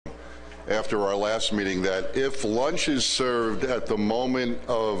after our last meeting that if lunch is served at the moment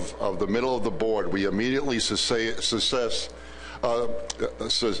of the middle of the board, we immediately what's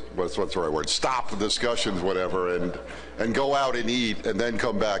the right word? Stop the discussions, whatever, and go out and eat and then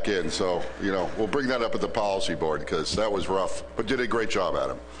come back in. So, you know, we'll bring that up at the policy board because that was rough, but you did a great job,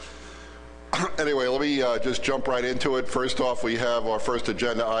 Adam. Anyway, let me just jump right into it. First off, we have our first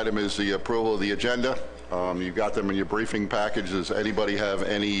agenda item is the approval of the agenda. You've got them in your briefing package. Does anybody have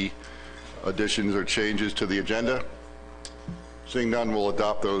any additions or changes to the agenda? Seeing none, we'll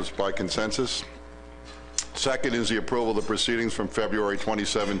adopt those by consensus. Second is the approval of the proceedings from February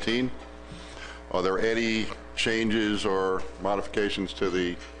 2017. Are there any changes or modifications to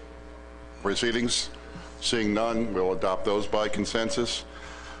the proceedings? Seeing none, we'll adopt those by consensus.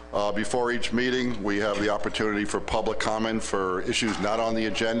 Before each meeting, we have the opportunity for public comment for issues not on the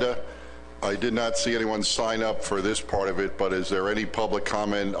agenda. I did not see anyone sign up for this part of it, but is there any public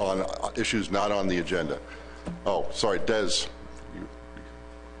comment on issues not on the agenda? Oh, sorry, Des.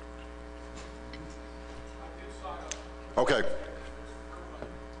 Okay.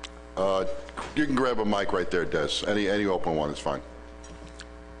 You can grab a mic right there, Des. Any open one is fine.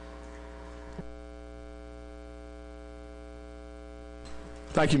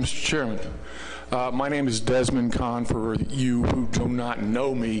 Thank you, Mr. Chairman. My name is Desmond Kahn, for you who do not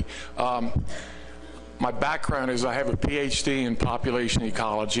know me. My background is I have a PhD in population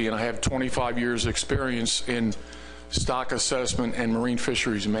ecology, and I have 25 years experience in stock assessment and marine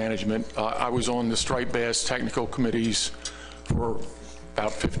fisheries management. I was on the striped bass technical committees for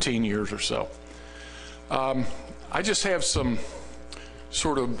about 15 years or so. I just have some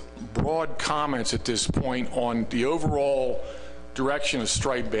sort of broad comments at this point on the overall direction of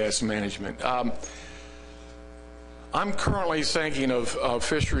striped bass management. I'm currently thinking of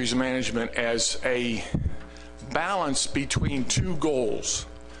fisheries management as a balance between two goals.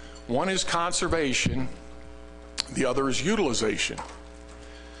 One is conservation, the other is utilization.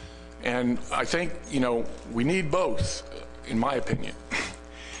 And I think, you know, we need both, in my opinion.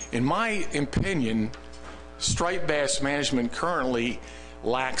 In my opinion, striped bass management currently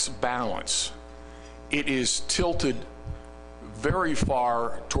lacks balance. It is tilted very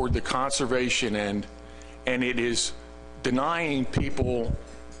far toward the conservation end, and it is denying people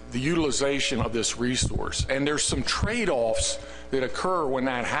the utilization of this resource. And there's some trade-offs that occur when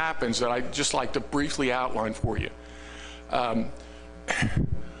that happens that I'd just like to briefly outline for you.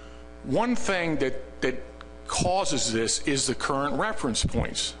 One thing that causes this is the current reference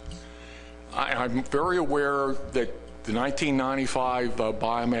points. I'm very aware that the 1995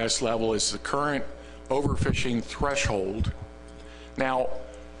 biomass level is the current overfishing threshold. Now,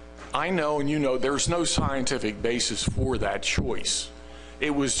 I know and you know there's no scientific basis for that choice.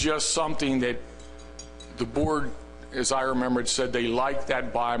 It was just something that the board, as I remember it, said they liked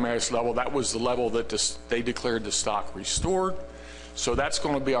that biomass level. That was the level that they declared the stock restored. So that's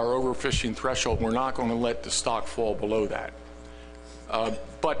going to be our overfishing threshold. We're not going to let the stock fall below that.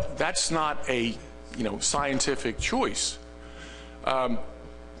 But that's not a scientific choice.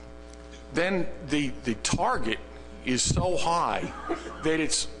 Then the target is so high that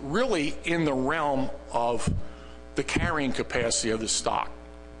it's really in the realm of the carrying capacity of the stock.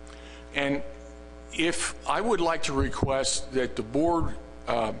 And if I would like to request that the board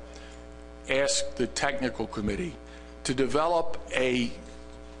ask the technical committee to develop a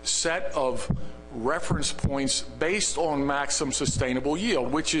set of reference points based on maximum sustainable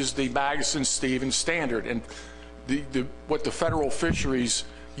yield, which is the Magnuson-Stevens standard and what the federal fisheries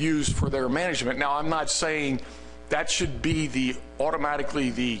use for their management. Now, I'm not saying that should be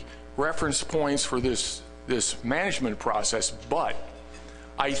automatically the reference points for this management process, but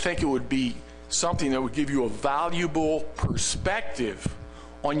I think it would be something that would give you a valuable perspective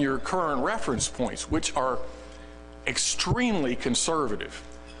on your current reference points, which are extremely conservative.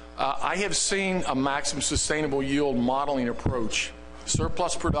 I have seen a maximum sustainable yield modeling approach,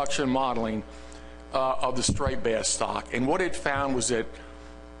 surplus production modeling of the striped bass stock, and what it found was that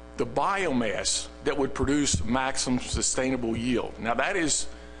the biomass that would produce maximum sustainable yield. Now that is,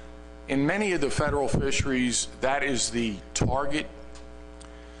 in many of the federal fisheries, that is the target.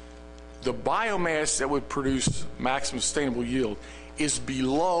 The biomass that would produce maximum sustainable yield is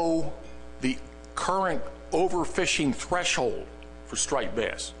below the current overfishing threshold for striped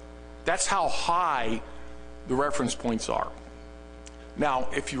bass. That's how high the reference points are. Now,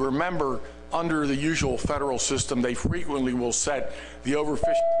 if you remember, under the usual federal system, they frequently will set the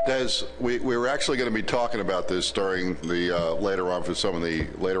overfishing. Des, we were actually going to be talking about this during the later on for some of the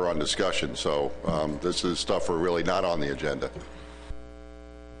later on discussion. So this is stuff we're really not on the agenda.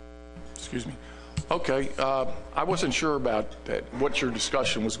 Excuse me. Okay, I wasn't sure about that, what your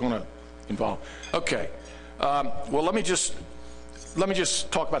discussion was going to involved. Okay. Well, let me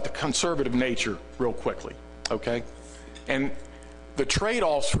just talk about the conservative nature real quickly, okay? And the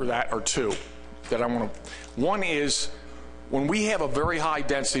trade-offs for that are two that I want to. One is when we have a very high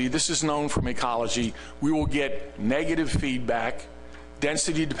density, this is known from ecology, we will get negative feedback,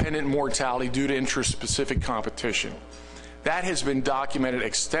 density-dependent mortality due to intraspecific competition. That has been documented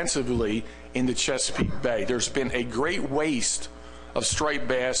extensively in the Chesapeake Bay. There's been a great waste of striped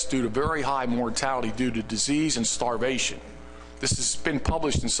bass due to very high mortality due to disease and starvation. This has been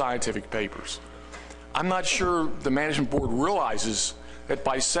published in scientific papers. I'm not sure the management board realizes that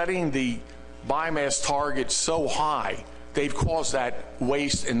by setting the biomass target so high, they've caused that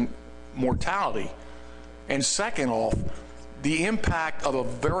waste and mortality. And second off, the impact of a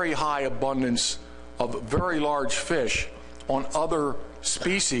very high abundance of very large fish on other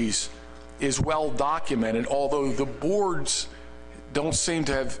species is well documented, although the boards don't seem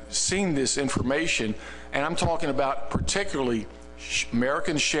to have seen this information, and I'm talking about particularly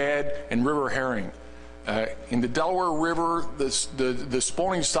American shad and river herring. In the Delaware River, the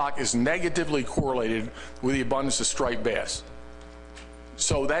spawning stock is negatively correlated with the abundance of striped bass.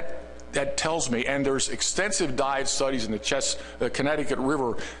 So that tells me, and there's extensive diet studies in the Connecticut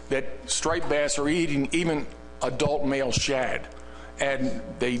River, that striped bass are eating even adult male shad, and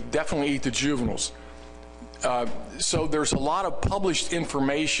they definitely eat the juveniles. So there's a lot of published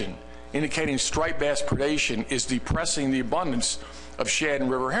information indicating striped bass predation is depressing the abundance of shad and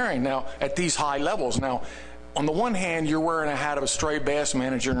river herring now at these high levels. Now, on the one hand, you're wearing a hat of a striped bass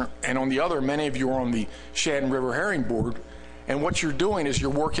manager, and on the other, many of you are on the shad and river herring board, and what you're doing is you're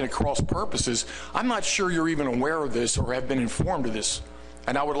working at cross purposes. I'm not sure you're even aware of this or have been informed of this,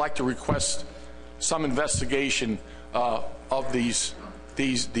 and I would like to request some investigation of these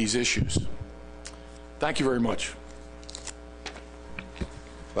issues. Thank you very much.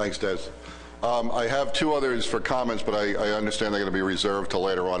 Thanks, Des. I have two others for comments, but I understand they're going to be reserved till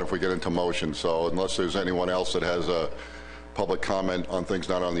later on if we get into motion. So unless there's anyone else that has a public comment on things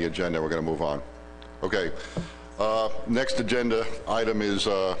not on the agenda, we're going to move on. Okay. Next agenda item is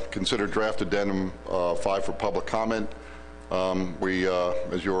consider draft addendum 5 for public comment.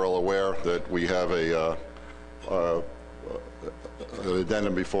 As you're all aware, that we have an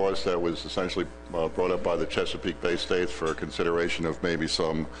addendum before us that was essentially brought up by the Chesapeake Bay States for consideration of maybe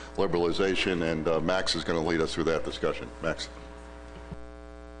some liberalization, and Max is going to lead us through that discussion. Max.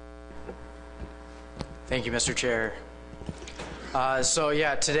 Thank you, Mr. Chair. So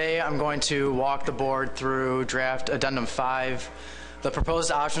yeah, today I'm going to walk the board through draft addendum 5. The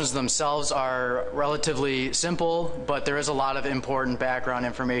proposed options themselves are relatively simple, but there is a lot of important background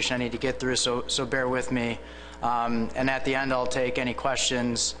information I need to get through, so bear with me. And at the end, I'll take any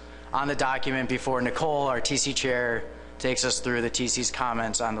questions on the document before Nicole, our TC chair, takes us through the TC's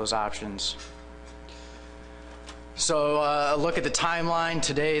comments on those options. So a look at the timeline.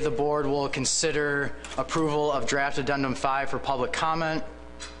 Today, the board will consider approval of draft addendum 5 for public comment.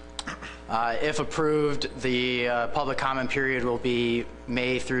 If approved, the public comment period will be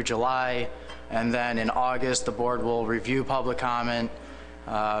May through July, and then in August, the board will review public comment,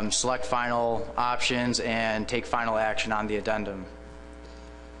 select final options, and take final action on the addendum.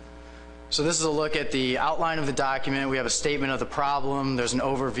 So this is a look at the outline of the document. We have a statement of the problem. There's an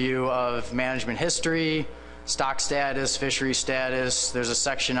overview of management history, stock status, fishery status. There's a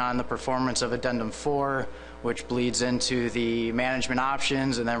section on the performance of addendum 4, which bleeds into the management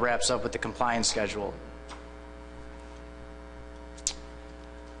options and then wraps up with the compliance schedule.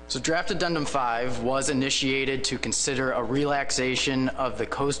 So draft addendum 5 was initiated to consider a relaxation of the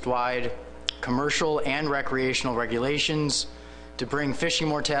coast-wide commercial and recreational regulations to bring fishing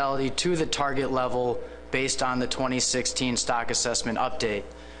mortality to the target level based on the 2016 stock assessment update.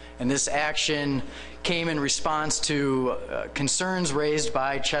 And this action came in response to concerns raised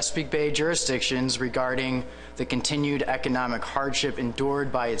by Chesapeake Bay jurisdictions regarding the continued economic hardship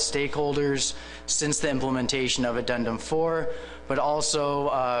endured by its stakeholders since the implementation of Addendum 4, but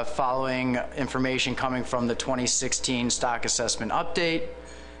also following information coming from the 2016 stock assessment update,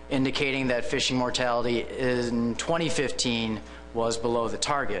 indicating that fishing mortality in 2015 was below the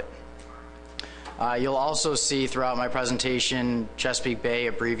target. You'll also see throughout my presentation Chesapeake Bay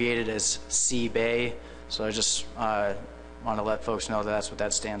abbreviated as C-Bay, so I just want to let folks know that that's what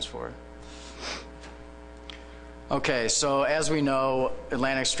that stands for. Okay, so as we know,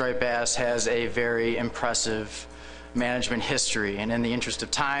 Atlantic striped bass has a very impressive management history, and in the interest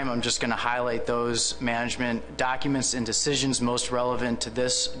of time, I'm just going to highlight those management documents and decisions most relevant to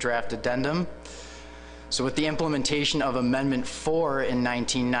this draft addendum. So with the implementation of Amendment 4 in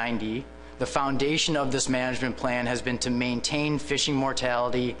 1990, the foundation of this management plan has been to maintain fishing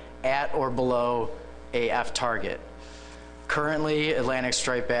mortality at or below a F target. Currently, Atlantic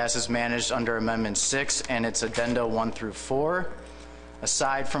striped bass is managed under Amendment 6 and its addenda 1 through 4.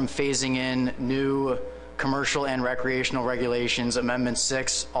 Aside from phasing in new commercial and recreational regulations, Amendment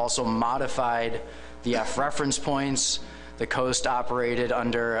 6 also modified the F reference points. The coast operated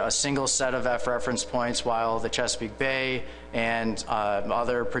under a single set of F reference points, while the Chesapeake Bay and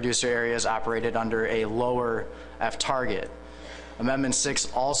other producer areas operated under a lower F target. Amendment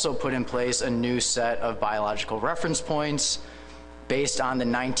 6 also put in place a new set of biological reference points based on the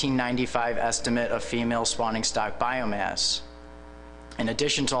 1995 estimate of female spawning stock biomass. In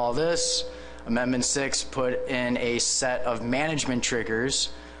addition to all this, Amendment 6 put in a set of management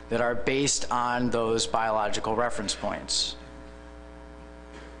triggers that are based on those biological reference points.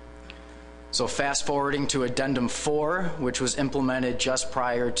 So fast forwarding to Addendum 4, which was implemented just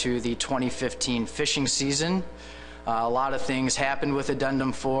prior to the 2015 fishing season. A lot of things happened with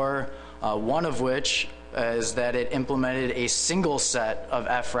Addendum 4, one of which is that it implemented a single set of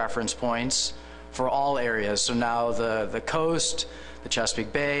F reference points for all areas. So now the coast, the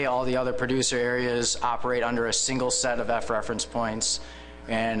Chesapeake Bay, all the other producer areas operate under a single set of F reference points.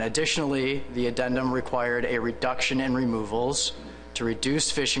 And additionally, the addendum required a reduction in removals to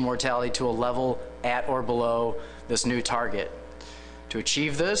reduce fishing mortality to a level at or below this new target. To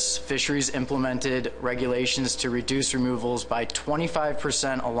achieve this, fisheries implemented regulations to reduce removals by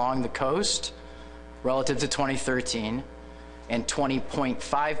 25% along the coast relative to 2013 and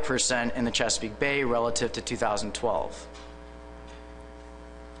 20.5% in the Chesapeake Bay relative to 2012.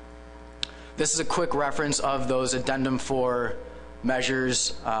 This is a quick reference of those Addendum 4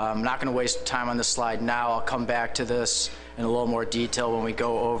 measures. I'm not going to waste time on this slide now. I'll come back to this in a little more detail when we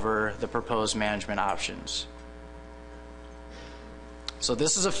go over the proposed management options. So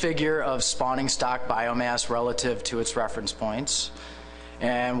this is a figure of spawning stock biomass relative to its reference points.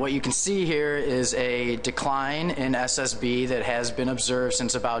 And what you can see here is a decline in SSB that has been observed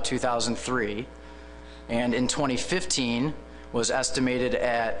since about 2003. And in 2015 was estimated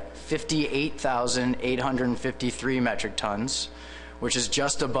at 58,853 metric tons, which is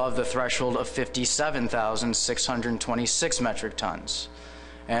just above the threshold of 57,626 metric tons.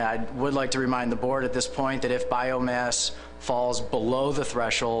 And I would like to remind the board at this point that if biomass falls below the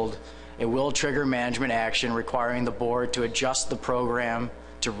threshold, it will trigger management action requiring the board to adjust the program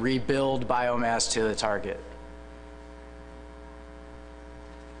to rebuild biomass to the target.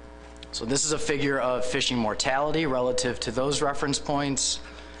 So this is a figure of fishing mortality relative to those reference points.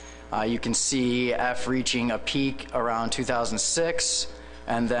 You can see F reaching a peak around 2006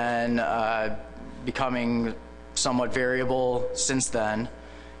 and then becoming somewhat variable since then.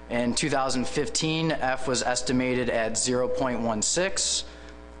 In 2015, F was estimated at 0.16,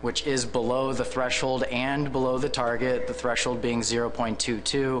 which is below the threshold and below the target, the threshold being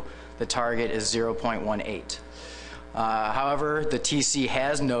 0.22, the target is 0.18. However, the TC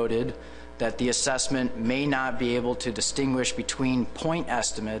has noted that the assessment may not be able to distinguish between point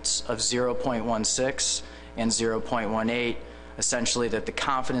estimates of 0.16 and 0.18, essentially that the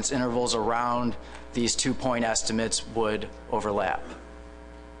confidence intervals around these 2 point estimates would overlap.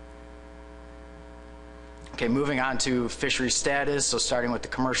 Okay, moving on to fishery status, so starting with the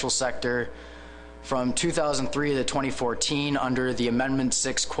commercial sector. From 2003 to 2014, under the Amendment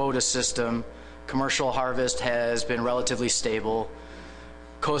 6 quota system, commercial harvest has been relatively stable.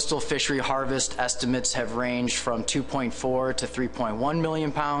 Coastal fishery harvest estimates have ranged from 2.4 to 3.1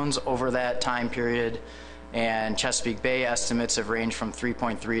 million pounds over that time period, and Chesapeake Bay estimates have ranged from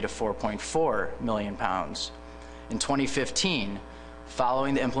 3.3 to 4.4 million pounds. In 2015,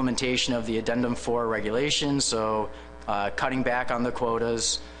 following the implementation of the Addendum 4 regulations, so cutting back on the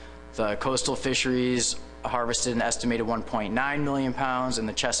quotas, the coastal fisheries harvested an estimated 1.9 million pounds, and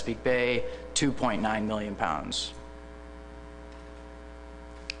the Chesapeake Bay 2.9 million pounds.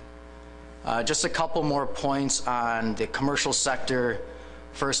 Just a couple more points on the commercial sector.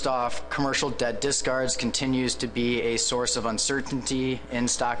 First off, commercial dead discards continues to be a source of uncertainty in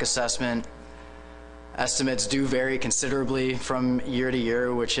stock assessment. Estimates do vary considerably from year to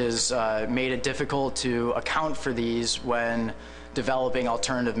year, which has made it difficult to account for these when developing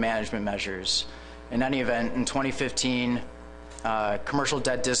alternative management measures. In any event, in 2015, commercial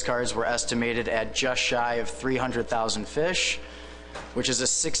dead discards were estimated at just shy of 300,000 fish, which is a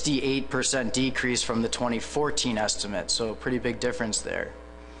 68% decrease from the 2014 estimate, so a pretty big difference there.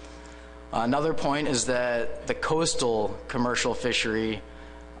 Another point is that the coastal commercial fishery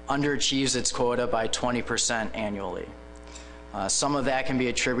underachieves its quota by 20% annually. Some of that can be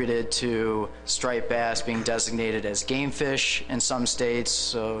attributed to striped bass being designated as game fish in some states,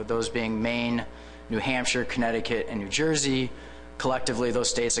 so those being Maine, New Hampshire, Connecticut, and New Jersey. Collectively, those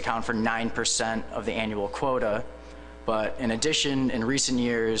states account for 9% of the annual quota. But in addition, in recent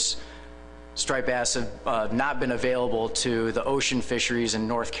years, striped bass have not been available to the ocean fisheries in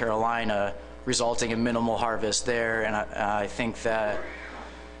North Carolina, resulting in minimal harvest there, and I think that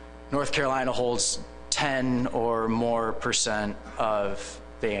North Carolina holds 10 or more % of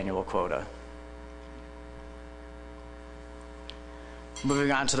the annual quota.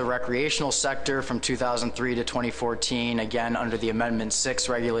 Moving on to the recreational sector from 2003 to 2014, again under the Amendment 6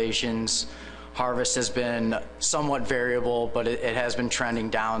 regulations, harvest has been somewhat variable, but it has been trending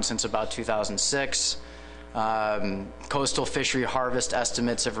down since about 2006. Coastal fishery harvest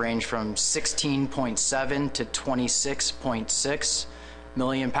estimates have ranged from 16.7 to 26.6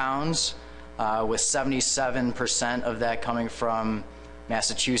 million pounds, with 77% of that coming from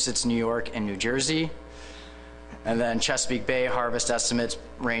Massachusetts, New York, and New Jersey. And then Chesapeake Bay harvest estimates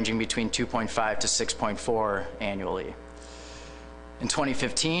ranging between 2.5 to 6.4 annually. In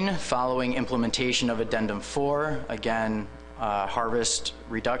 2015, following implementation of Addendum 4, again, harvest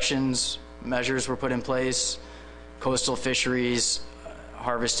reductions measures were put in place. Coastal fisheries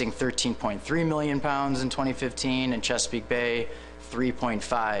harvesting 13.3 million pounds in 2015, and Chesapeake Bay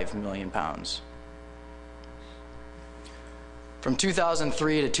 3.5 million pounds. From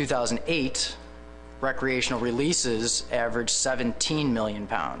 2003 to 2008, recreational releases averaged 17 million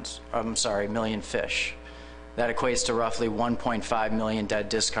million fish. That equates to roughly 1.5 million dead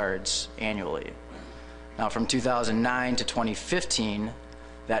discards annually. Now, from 2009 to 2015,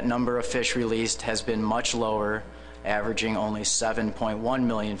 that number of fish released has been much lower, averaging only 7.1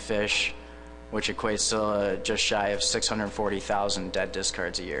 million fish, which equates to just shy of 640,000 dead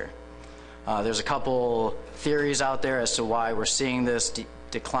discards a year. There's a couple theories out there as to why we're seeing this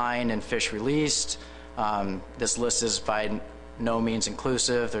decline in fish released. This list is by no means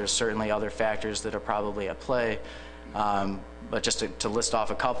inclusive. There's certainly other factors that are probably at play. But just to list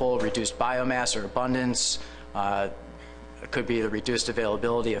off a couple, reduced biomass or abundance. It could be the reduced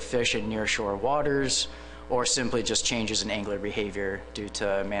availability of fish in nearshore waters, or simply just changes in angler behavior due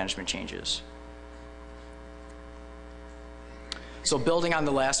to management changes. So building on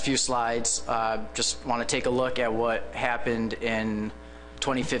the last few slides, just want to take a look at what happened in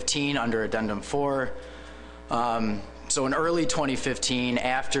 2015 under Addendum 4. So in early 2015,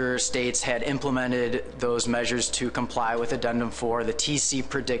 after states had implemented those measures to comply with Addendum 4, the TC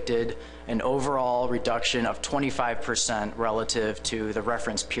predicted an overall reduction of 25% relative to the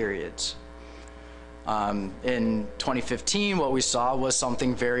reference periods. In 2015, what we saw was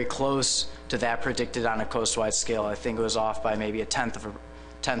something very close to that predicted on a coastwide scale. I think it was off by maybe a tenth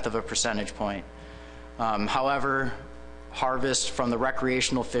of a percentage point. However, harvest from the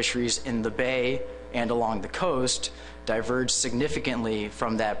recreational fisheries in the bay and along the coast diverged significantly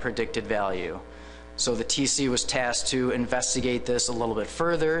from that predicted value. So the TC was tasked to investigate this a little bit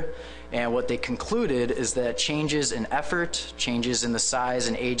further, and what they concluded is that changes in effort, changes in the size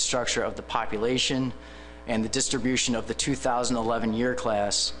and age structure of the population, and the distribution of the 2011 year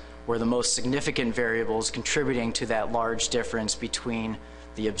class were the most significant variables contributing to that large difference between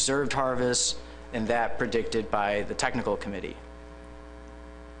the observed harvest and that predicted by the technical committee.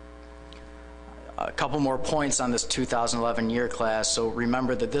 A couple more points on this 2011 year class. So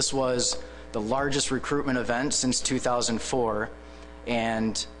remember that this was the largest recruitment event since 2004,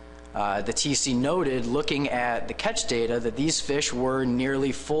 and the TC noted, looking at the catch data, that these fish were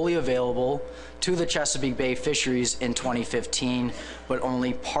nearly fully available to the Chesapeake Bay fisheries in 2015, but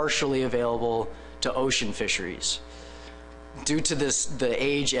only partially available to ocean fisheries. Due to the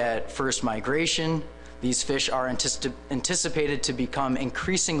age at first migration, these fish are anticipated to become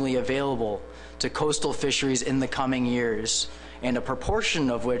increasingly available to coastal fisheries in the coming years, and a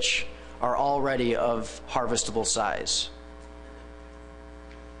proportion of which are already of harvestable size.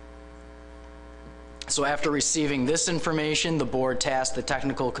 So after receiving this information, the board tasked the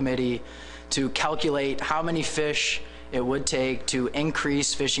technical committee to calculate how many fish it would take to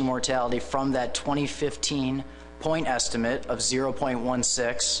increase fishing mortality from that 2015 point estimate of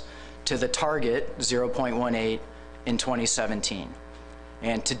 0.16 to the target 0.18 in 2017.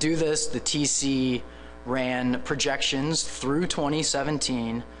 And to do this, the TC ran projections through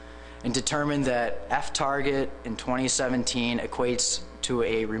 2017 and determined that F target in 2017 equates to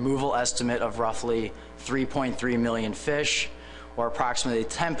a removal estimate of roughly 3.3 million fish, or approximately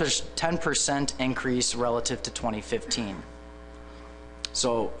 10% increase relative to 2015.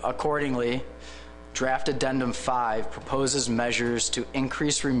 So accordingly, Draft Addendum 5 proposes measures to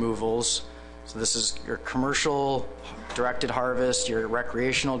increase removals So this is your commercial directed harvest, your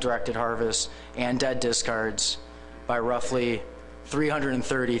recreational directed harvest, and dead discards by roughly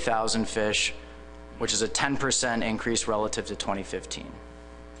 330,000 fish, which is a 10% increase relative to 2015.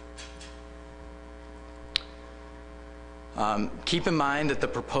 Keep in mind that the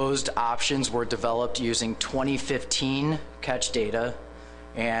proposed options were developed using 2015 catch data,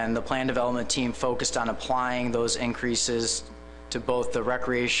 and the plan development team focused on applying those increases to both the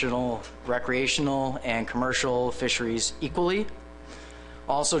recreational and commercial fisheries equally.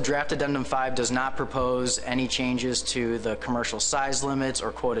 Also, Draft Addendum 5 does not propose any changes to the commercial size limits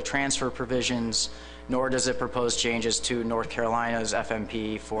or quota transfer provisions, nor does it propose changes to North Carolina's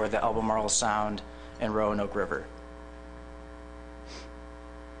FMP for the Albemarle Sound and Roanoke River.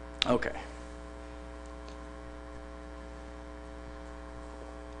 Okay.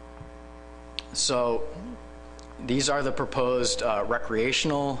 So these are the proposed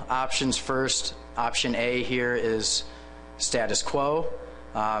recreational options first. Option A here is status quo.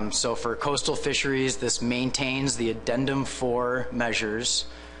 So for coastal fisheries, this maintains the Addendum 4 measures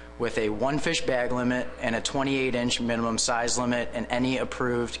with a 1 fish bag limit and a 28-inch minimum size limit in any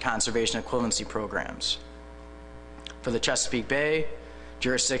approved conservation equivalency programs. For the Chesapeake Bay,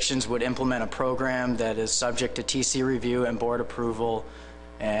 jurisdictions would implement a program that is subject to TC review and board approval,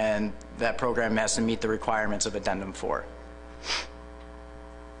 and that program has to meet the requirements of Addendum 4.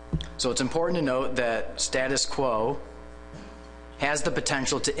 So it's important to note that status quo has the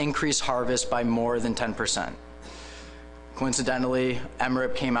potential to increase harvest by more than 10%. Coincidentally,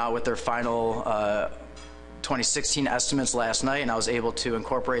 MRIP came out with their final 2016 estimates last night, and I was able to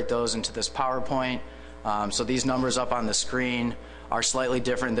incorporate those into this PowerPoint. So these numbers up on the screen are slightly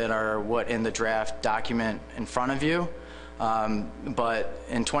different than what in the draft document in front of you. But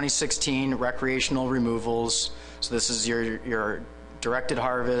in 2016, recreational removals, so this is your directed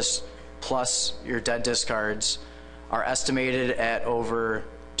harvest plus your dead discards, are estimated at over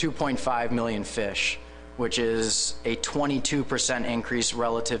 2.5 million fish, which is a 22% increase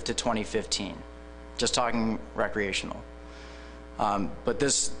relative to 2015. Just talking recreational. But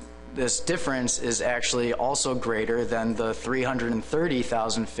this difference is actually also greater than the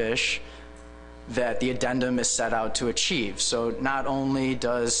 330,000 fish that the addendum is set out to achieve. So not only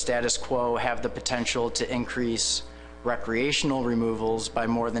does status quo have the potential to increase recreational removals by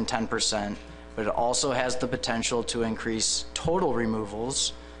more than 10%, but it also has the potential to increase total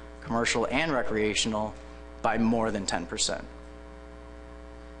removals, commercial and recreational, by more than 10%.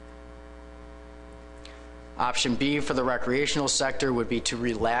 Option B for the recreational sector would be to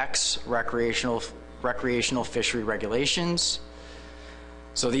relax recreational fishery regulations.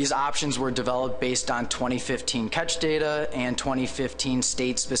 So these options were developed based on 2015 catch data and 2015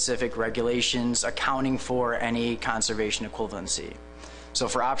 state-specific regulations accounting for any conservation equivalency. So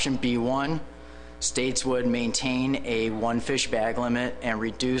for option B1, states would maintain a 1 fish bag limit and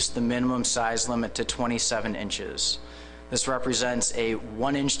reduce the minimum size limit to 27 inches. This represents a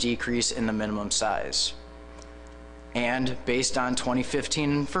 1-inch decrease in the minimum size. And based on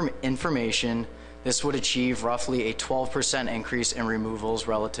 2015 information, this would achieve roughly a 12% increase in removals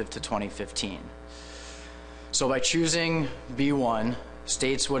relative to 2015. So by choosing B1,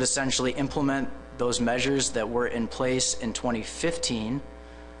 states would essentially implement those measures that were in place in 2015,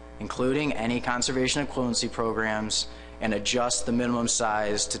 including any conservation equivalency programs, and adjust the minimum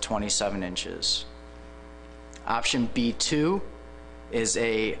size to 27 inches. Option B2 is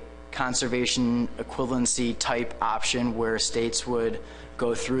a conservation equivalency type option where states would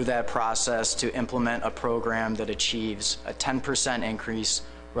go through that process to implement a program that achieves a 10% increase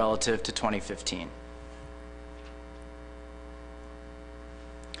relative to 2015.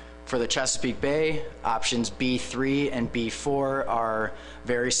 For the Chesapeake Bay, options B3 and B4 are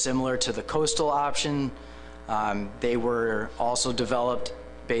very similar to the coastal option. They were also developed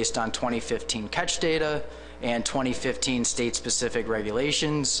based on 2015 catch data and 2015 state-specific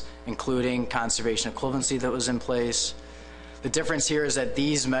regulations, including conservation equivalency that was in place. The difference here is that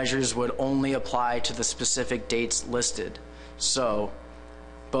these measures would only apply to the specific dates listed. So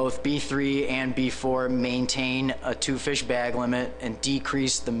both B3 and B4 maintain a 2 fish bag limit and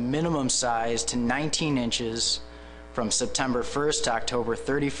decrease the minimum size to 19 inches from September 1st to October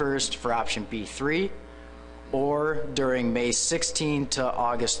 31st for option B3, or during May 16 to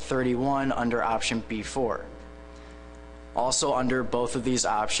August 31 under option B4. Also under both of these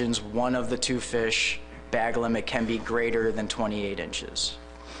options, one of the 2 fish bag limit can be greater than 28 inches.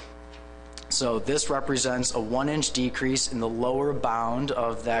 So this represents a 1-inch decrease in the lower bound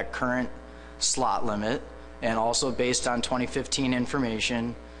of that current slot limit, and also based on 2015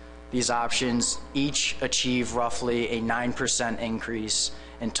 information, these options each achieve roughly a 9% increase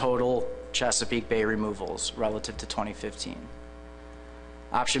in total Chesapeake Bay removals relative to 2015.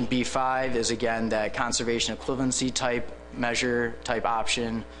 Option B5 is again that conservation equivalency type measure type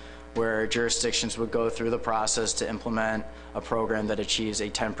option where jurisdictions would go through the process to implement a program that achieves a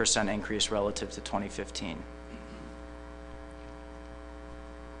 10% increase relative to 2015.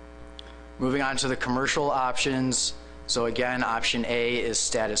 Moving on to the commercial options. So again, option A is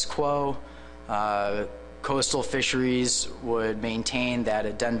status quo. Coastal fisheries would maintain that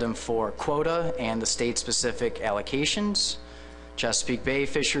addendum for quota and the state-specific allocations. Chesapeake Bay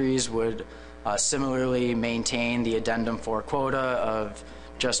fisheries would similarly maintain the addendum for quota of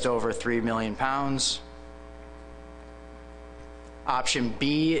just over 3 million pounds. Option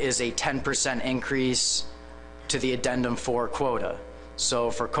B is a 10% increase to the addendum for quota.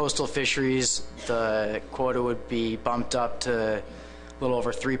 So for coastal fisheries, the quota would be bumped up to a little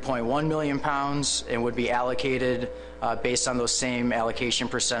over 3.1 million pounds and would be allocated based on those same allocation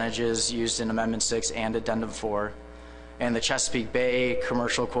percentages used in Amendment 6 and Addendum 4. And the Chesapeake Bay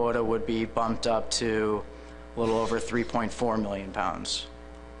commercial quota would be bumped up to a little over 3.4 million pounds.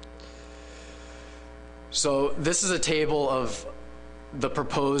 So this is a table of the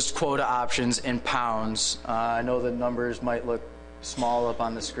proposed quota options in pounds. I know the numbers might look small up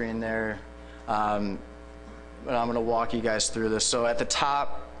on the screen there, but I'm going to walk you guys through this. So at the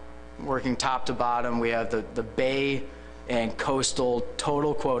top, working top to bottom, we have the Bay and coastal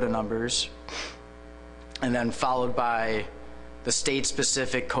total quota numbers, and then followed by the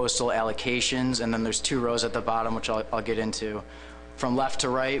state-specific coastal allocations, and then there's two rows at the bottom, which I'll get into. From left to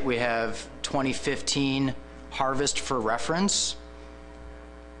right, we have 2015 harvest for reference.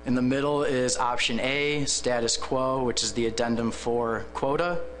 In the middle is option A, status quo, which is the addendum for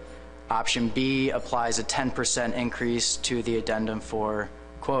quota. Option B applies a 10% increase to the addendum for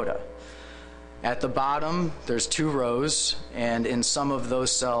quota. At the bottom, there's two rows, and in some of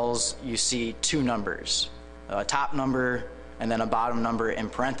those cells, you see two numbers, a top number and then a bottom number in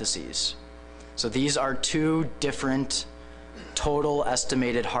parentheses. So these are two different total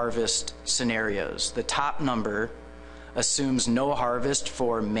estimated harvest scenarios. The top number assumes no harvest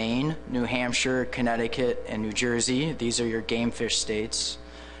for Maine, New Hampshire, Connecticut, and New Jersey. These are your game fish states.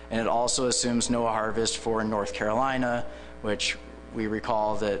 And it also assumes no harvest for North Carolina, which we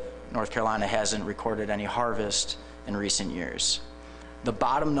recall that North Carolina hasn't recorded any harvest in recent years. The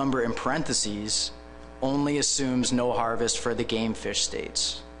bottom number in parentheses only assumes no harvest for the game fish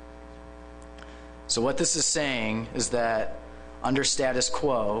states. So what this is saying is that under status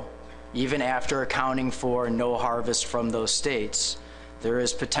quo, even after accounting for no harvest from those states, there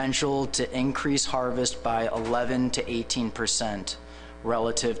is potential to increase harvest by 11 to 18%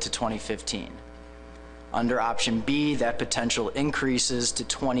 relative to 2015. Under option B, that potential increases to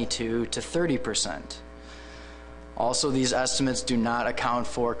 22 to 30%. Also, these estimates do not account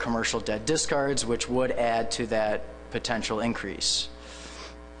for commercial dead discards, which would add to that potential increase.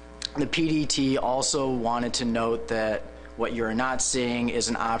 The PDT also wanted to note that what you're not seeing is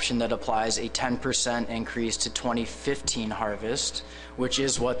an option that applies a 10% increase to 2015 harvest, which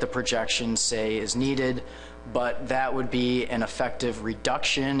is what the projections say is needed, but that would be an effective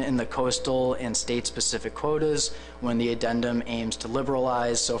reduction in the coastal and state-specific quotas when the addendum aims to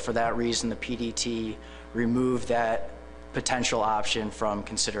liberalize. So for that reason, the PDT removed that potential option from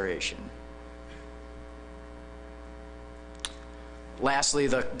consideration. Lastly,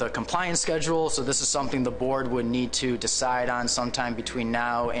 the compliance schedule. So this is something the board would need to decide on sometime between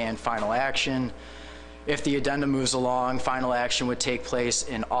now and final action. If the addendum moves along, final action would take place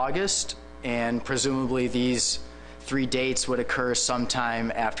in August, and presumably these three dates would occur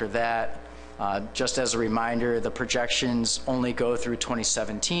sometime after that. Just as a reminder, the projections only go through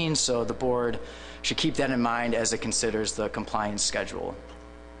 2017, so the board should keep that in mind as it considers the compliance schedule.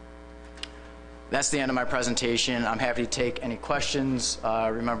 That's the end of my presentation. I'm happy to take any questions.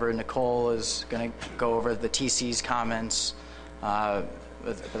 Remember, Nicole is going to go over the TC's comments, but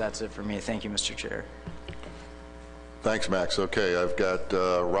that's it for me. Thank you, Mr. Chair. Thanks, Max. Okay, I've got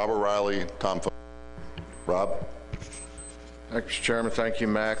Rob O'Reilly, Tom. Rob? Thank you, Mr. Chairman. Thank you,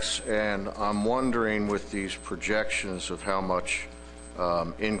 Max. And I'm wondering, with these projections of how much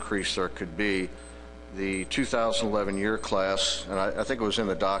increase there could be, the 2011 year class, and I think it was in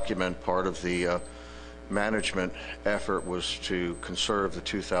the document, part of the management effort was to conserve the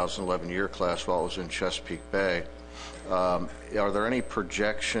 2011 year class while it was in Chesapeake Bay. Are there any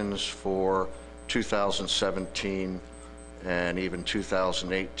projections for 2017 and even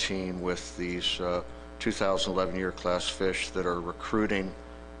 2018 with these 2011 year class fish that are recruiting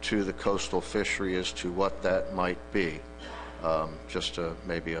to the coastal fishery as to what that might be? Just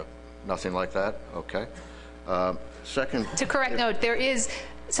maybe a Nothing like that? Okay. Second. To correct note, there is,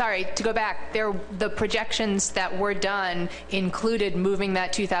 sorry, to go back, the projections that were done included moving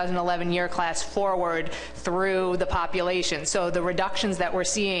that 2011 year class forward through the population. So the reductions that we're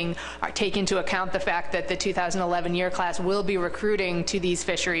seeing take into account the fact that the 2011 year class will be recruiting to these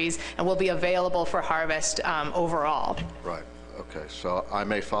fisheries and will be available for harvest overall. Right. Okay. So I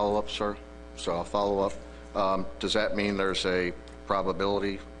may follow up, sir. So I'll follow up. Does that mean there's a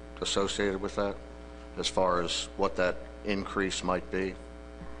probability associated with that as far as what that increase might be?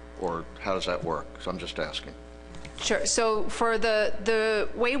 Or how does that work? So I'm just asking. Sure. So for the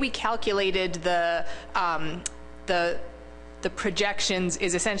way we calculated the projections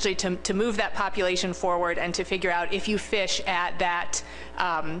is essentially to move that population forward and to figure out if you fish at that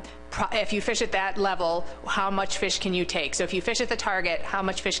if you fish at that level, how much fish can you take? So if you fish at the target, how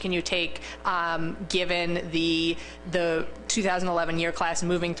much fish can you take given the 2011 year class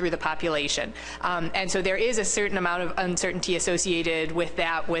moving through the population? And so there is a certain amount of uncertainty associated with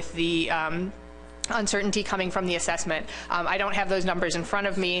that, with the uncertainty coming from the assessment. I don't have those numbers in front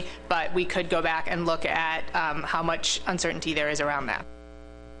of me, but we could go back and look at how much uncertainty there is around that.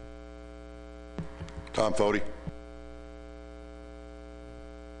 Tom Foti.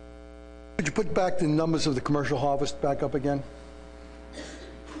 Could you put back the numbers of the commercial harvest back up again?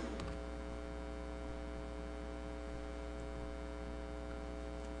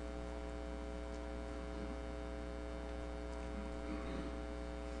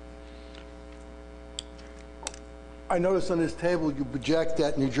 I noticed on this table you project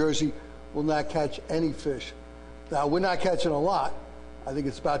that New Jersey will not catch any fish. Now, we're not catching a lot. I think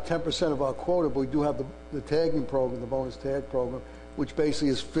it's about 10% of our quota, but we do have the tagging program, the bonus tag program, which basically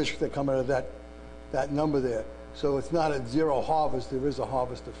is fish that come out of that number there. So it's not a zero harvest, there is a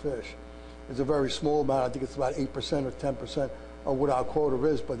harvest of fish. It's a very small amount, I think it's about 8% or 10% of what our quota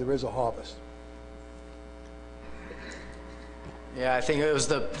is, but there is a harvest. Yeah, I think it was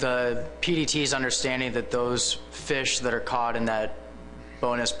the PDT's understanding that those fish that are caught in that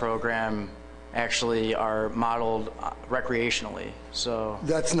bonus program actually are modeled recreationally. So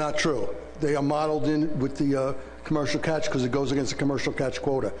that's not true. They are modeled in with the commercial catch because it goes against the commercial catch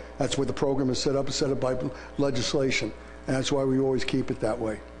quota. That's where the program is set up. It's set up by legislation, and that's why we always keep it that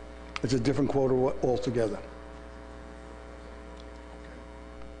way. It's a different quota altogether.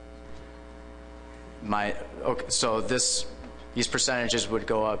 Okay, so these percentages would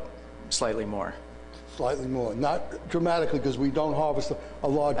go up slightly more. Slightly more, not dramatically, because we don't harvest a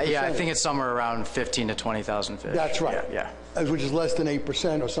large percentage. Yeah, I think it's somewhere around 15 to 20,000 fish. That's right. Yeah. Which is less than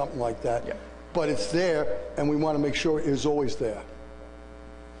 8% or something like that. Yeah. But it's there, and we want to make sure it is always there.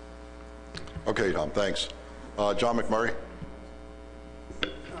 Okay, Tom, thanks. John McMurray.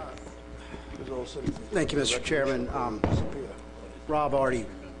 Thank you, Mr. Chairman. Rob already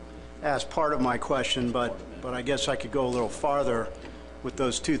asked part of my question, but I guess I could go a little farther with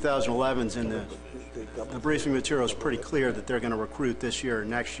those 2011s. And the briefing material is pretty clear that they're going to recruit this year or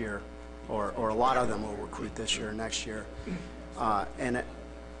next year, or a lot of them will recruit this year or next year. And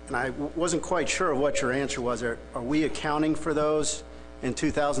I wasn't quite sure of what your answer was. Are we accounting for those in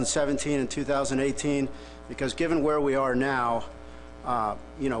 2017 and 2018? Because given where we are now,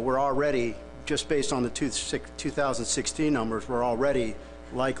 we're already, just based on the 2016 numbers, we're already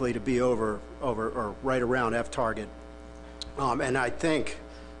likely to be over or right around F target. And I think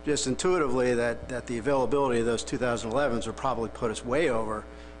just intuitively that the availability of those 2011s will probably put us way over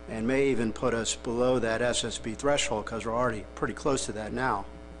and may even put us below that SSB threshold because we're already pretty close to that now.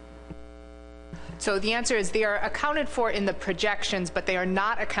 So the answer is they are accounted for in the projections, but they are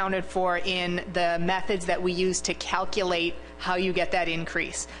not accounted for in the methods that we use to calculate how you get that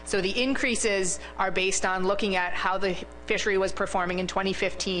increase. So the increases are based on looking at how the fishery was performing in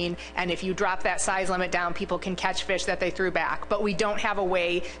 2015, and if you drop that size limit down, people can catch fish that they threw back. But we don't have a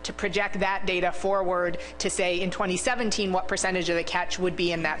way to project that data forward to say in 2017 what percentage of the catch would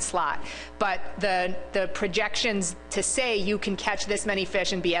be in that slot. But the projections to say you can catch this many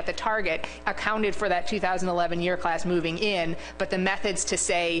fish and be at the target accounted for that 2011 year class moving in, but the methods to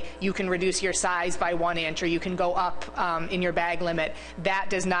say you can reduce your size by 1 inch or you can go up in your bag limit, that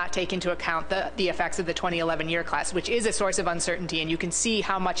does not take into account the effects of the 2011 year class, which is a source of uncertainty, and you can see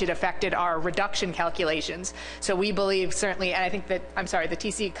how much it affected our reduction calculations. So we believe certainly, and I think that, I'm sorry, the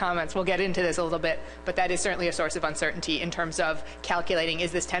TC comments, we'll get into this a little bit, but that is certainly a source of uncertainty in terms of calculating,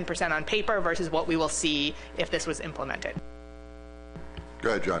 is this 10% on paper versus what we will see if this was implemented. Go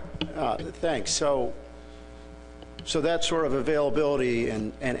ahead, John. Thanks. So that sort of availability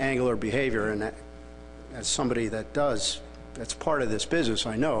and angular behavior, and as somebody that's part of this business,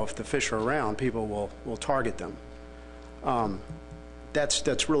 I know if the fish are around, people will target them.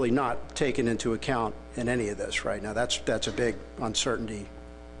 that's really not taken into account in any of this right now. That's a big uncertainty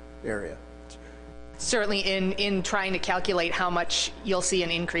area. Certainly in trying to calculate how much you'll see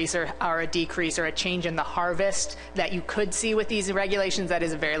an increase or a decrease or a change in the harvest that you could see with these regulations, that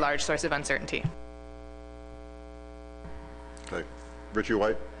is a very large source of uncertainty. Okay. Richie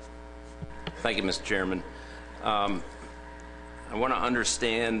White. Thank you, Mr. Chairman. I want to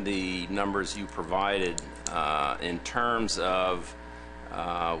understand the numbers you provided in terms of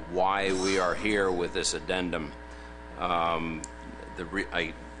why we are here with this addendum.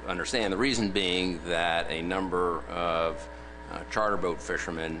 I understand the reason being that a number of charter boat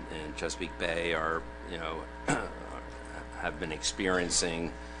fishermen in Chesapeake Bay are, have been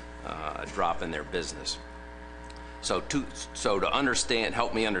experiencing a drop in their business. So to understand,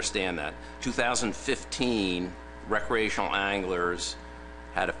 help me understand that. 2015, recreational anglers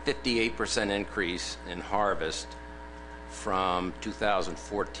had a 58% increase in harvest from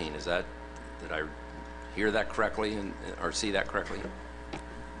 2014. Did I hear that correctly or see that correctly?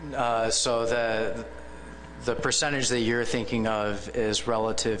 So the percentage that you're thinking of is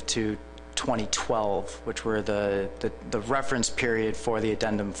relative to 2012, which were the reference period for the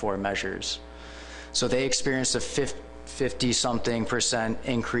Addendum 4 measures. So they experienced a 50-something%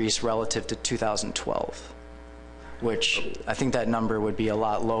 increase relative to 2012, which I think that number would be a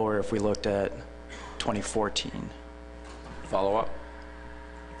lot lower if we looked at 2014. Follow up?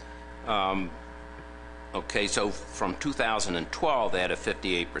 Okay, so from 2012, they had a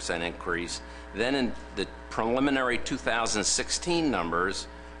 58% increase. Then in the preliminary 2016 numbers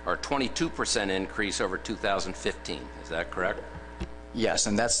are 22% increase over 2015. Is that correct? Yes,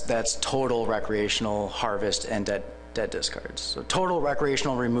 and that's total recreational harvest and dead discards. So total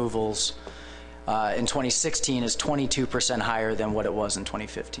recreational removals in 2016 is 22% higher than what it was in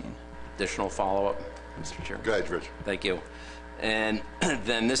 2015. Additional follow-up, Mr. Chair? Go ahead, Rich. Thank you. And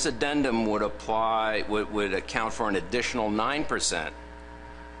then this addendum would account for an additional 9%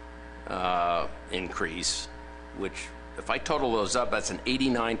 increase, which, if I total those up, that's an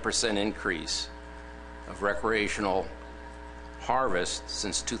 89% increase of recreational harvest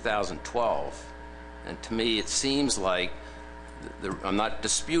since 2012. And to me, it seems like, I'm not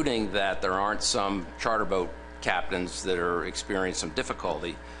disputing that there aren't some charter boat captains that are experiencing some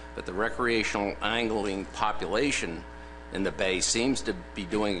difficulty, but the recreational angling population in the Bay seems to be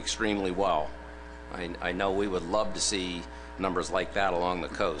doing extremely well. I know we would love to see numbers like that along the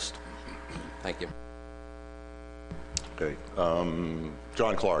coast. Thank you. Okay.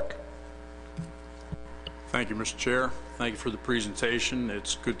 John Clark. Thank you, Mr. Chair. Thank you for the presentation.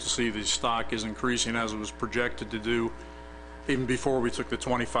 It's good to see the stock is increasing as it was projected to do even before we took the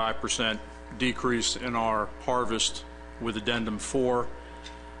 25% decrease in our harvest with Addendum 4.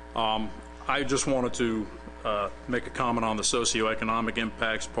 I just wanted to make a comment on the socioeconomic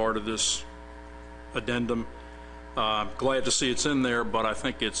impacts part of this addendum. Glad to see it's in there, but I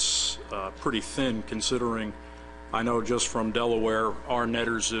think it's pretty thin considering I know just from Delaware our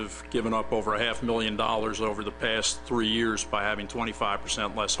netters have given up over $500,000 over the past 3 years by having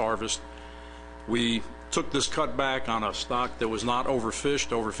 25% less harvest. We took this cutback on a stock that was not overfished.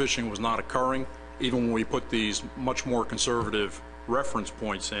 Overfishing was not occurring even when we put these much more conservative reference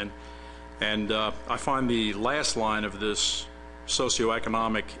points in. And I find the last line of this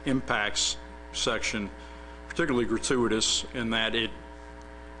socioeconomic impacts section particularly gratuitous in that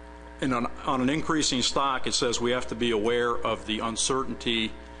on an increasing stock, it says we have to be aware of the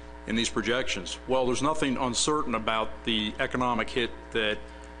uncertainty in these projections. Well, there's nothing uncertain about the economic hit that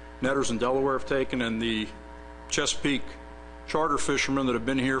netters in Delaware have taken, and the Chesapeake charter fishermen that have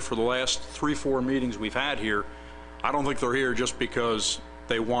been here for the last 3-4 meetings we've had here. I don't think they're here just because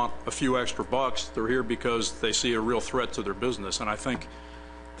they want a few extra bucks. They're here because they see a real threat to their business, and I think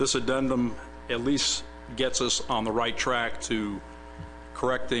this addendum at least gets us on the right track to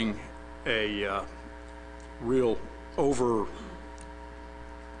correcting a real over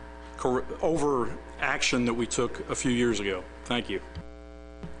action that we took a few years ago. Thank you.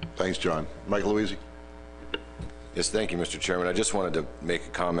 Thanks, John. Mike Louisi. Yes, thank you, Mr. Chairman. I just wanted to make a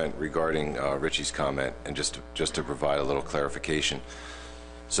comment regarding Richie's comment and just to provide a little clarification.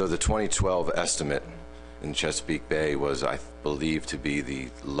 So the 2012 estimate in Chesapeake Bay was, I believe, to be the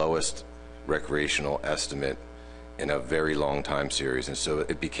lowest recreational estimate in a very long time series, and so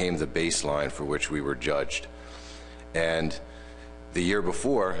it became the baseline for which we were judged. And the year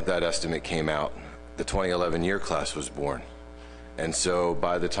before that estimate came out, the 2011 year class was born. And so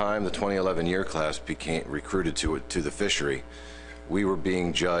by the time the 2011 year class became recruited to the fishery, we were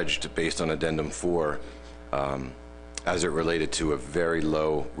being judged based on Addendum 4 as it related to a very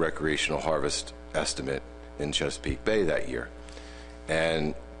low recreational harvest estimate in Chesapeake Bay that year.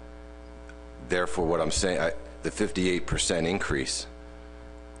 And therefore, what I'm saying, the 58% increase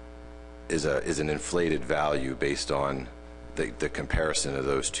is an inflated value based on the comparison of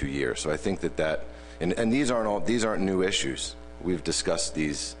those 2 years. So I think that and these aren't new issues. We've discussed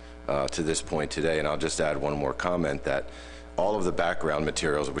these to this point today, and I'll just add one more comment that all of the background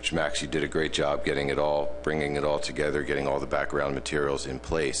materials, which Max, you did a great job bringing it all together, getting all the background materials in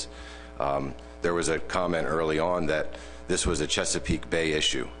place. There was a comment early on that this was a Chesapeake Bay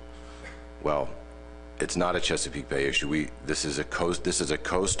issue. Well, it's not a Chesapeake Bay issue. This is a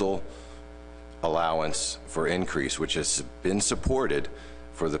coastal allowance for increase, which has been supported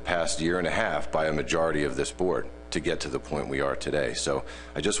for the past year and a half by a majority of this board to get to the point we are today. So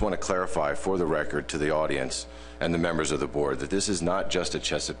I just want to clarify for the record to the audience and the members of the board that this is not just a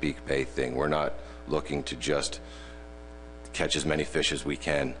Chesapeake Bay thing. We're not looking to just catch as many fish as we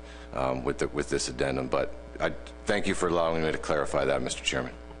can with this addendum, but I thank you for allowing me to clarify that, Mr.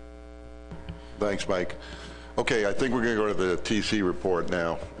 Chairman. Thanks, Mike. Okay, I think we're going to go to the TC report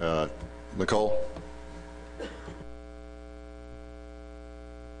now. Nicole?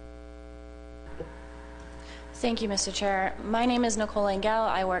 Thank you, Mr. Chair. My name is Nicole Engel.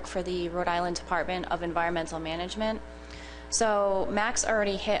 I work for the Rhode Island Department of Environmental Management. So Max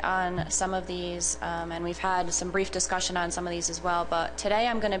already hit on some of these, and we've had some brief discussion on some of these as well, but today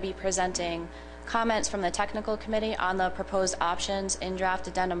I'm going to be presenting comments from the technical committee on the proposed options in draft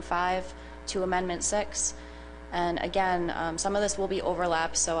addendum 5 to amendment 6. And again, some of this will be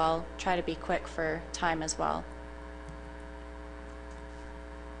overlapped, so I'll try to be quick for time as well.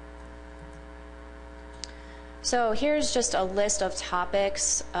 So here's just a list of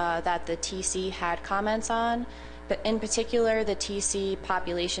topics that the TC had comments on, but in particular the TC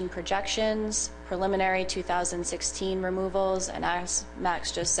population projections, preliminary 2016 removals, and as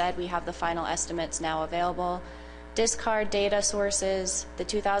Max just said, we have the final estimates now available, discard data sources, the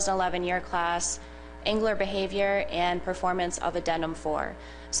 2011 year class, angler behavior, and performance of addendum 4.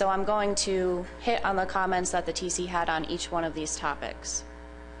 So I'm going to hit on the comments that the TC had on each one of these topics.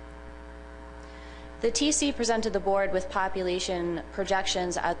 The TC presented the board with population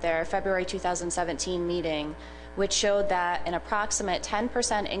projections at their February 2017 meeting, which showed that an approximate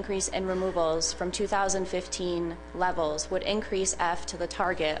 10% increase in removals from 2015 levels would increase F to the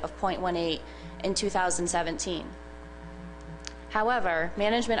target of 0.18 in 2017. However,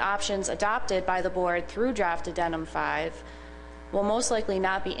 management options adopted by the board through draft addendum 5 will most likely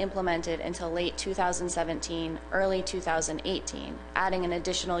not be implemented until late 2017, early 2018, adding an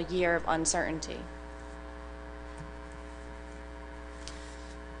additional year of uncertainty.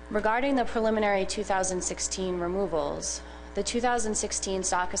 Regarding the preliminary 2016 removals, the 2016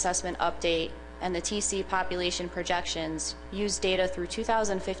 stock assessment update and the TC population projections use data through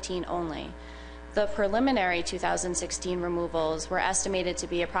 2015 only. The preliminary 2016 removals were estimated to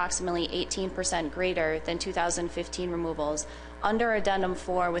be approximately 18% greater than 2015 removals under addendum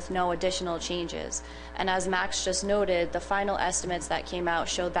 4 with no additional changes. And as Max just noted, the final estimates that came out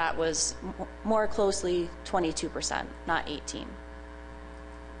showed that was more closely 22%, not 18%.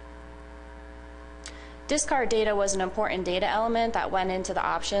 Discard data was an important data element that went into the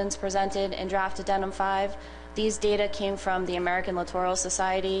options presented in draft addendum 5. These data came from the American Littoral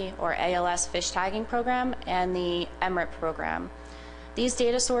Society, or ALS, fish tagging program and the MRIP program. These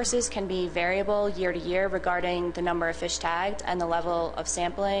data sources can be variable year to year regarding the number of fish tagged and the level of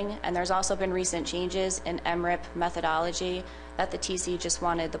sampling, and there's also been recent changes in MRIP methodology that the TC just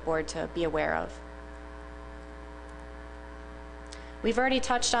wanted the board to be aware of. We've already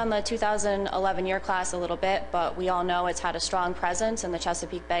touched on the 2011 year class a little bit, but we all know it's had a strong presence in the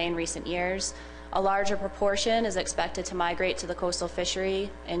Chesapeake Bay in recent years. A larger proportion is expected to migrate to the coastal fishery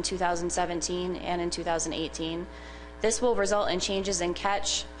in 2017 and in 2018. This will result in changes in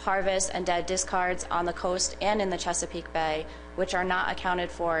catch, harvest, and dead discards on the coast and in the Chesapeake Bay, which are not accounted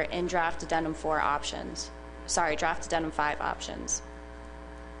for in draft addendum 4 options. Sorry, draft addendum 5 options.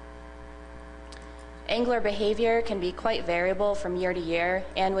 Angler behavior can be quite variable from year to year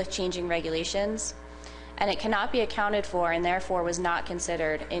and with changing regulations, and it cannot be accounted for and therefore was not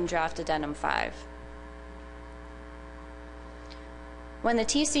considered in draft addendum 5. When the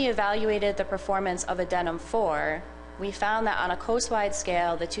TC evaluated the performance of addendum 4, we found that on a coast-wide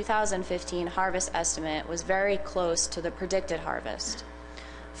scale, the 2015 harvest estimate was very close to the predicted harvest.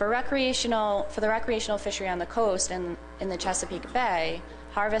 For the recreational fishery on the coast and in the Chesapeake Bay,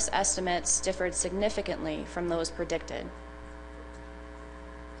 harvest estimates differed significantly from those predicted.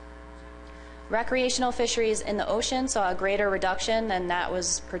 Recreational fisheries in the ocean saw a greater reduction than that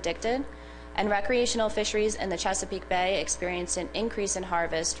was predicted, and recreational fisheries in the Chesapeake Bay experienced an increase in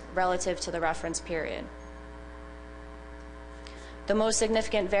harvest relative to the reference period. The most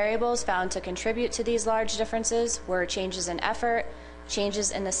significant variables found to contribute to these large differences were changes in effort,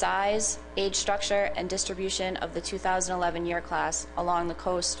 changes in the size, age structure, and distribution of the 2011 year class along the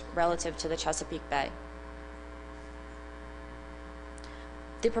coast relative to the Chesapeake Bay.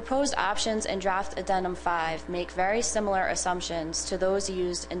 The proposed options in Draft Addendum 5 make very similar assumptions to those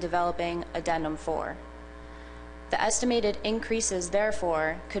used in developing Addendum 4. The estimated increases,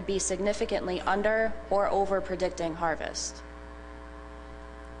 therefore, could be significantly under or over predicting harvest.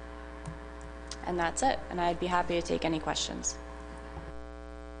 And that's it, and I'd be happy to take any questions.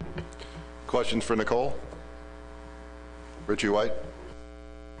 Questions for Nicole? Richie White?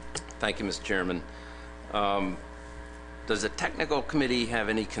 Thank you, Mr. Chairman. Does the technical committee have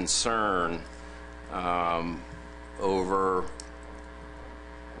any concern over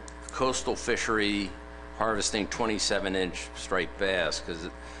coastal fishery harvesting 27-inch striped bass? Because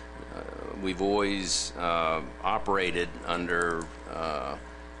we've always operated under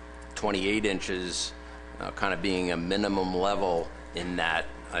 28 inches kind of being a minimum level in that.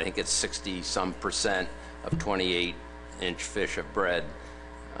 I think it's 60-some% of 28-inch fish have bred.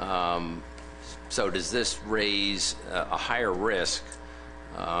 So does this raise a higher risk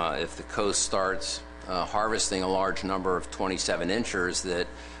if the coast starts harvesting a large number of 27-inchers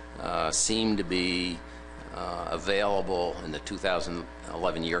that seem to be available in the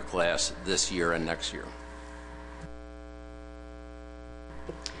 2011 year class this year and next year?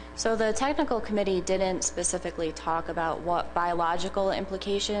 So the technical committee didn't specifically talk about what biological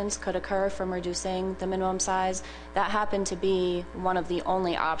implications could occur from reducing the minimum size. That happened to be one of the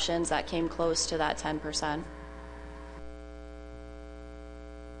only options that came close to that 10%.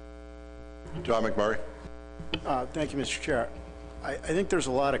 John McMurray? Thank you, Mr. Chair. I think there's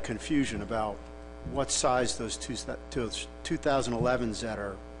a lot of confusion about what size those 2011s that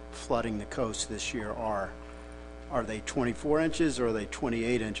are flooding the coast this year are. Are they 24 inches or are they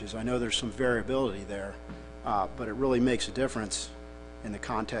 28 inches? I know there's some variability there, but it really makes a difference in the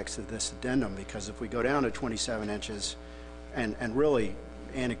context of this addendum, because if we go down to 27 inches, and really,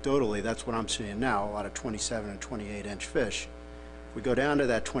 anecdotally, that's what I'm seeing now, a lot of 27 and 28 inch fish. If we go down to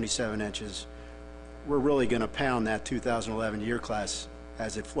that 27 inches, we're really going to pound that 2011 year class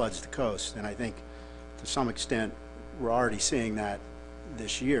as it floods the coast. And I think to some extent, we're already seeing that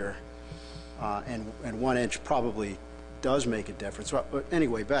this year. And 1 inch probably does make a difference. But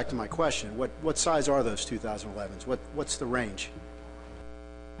anyway, back to my question. What size are those 2011s? What's the range?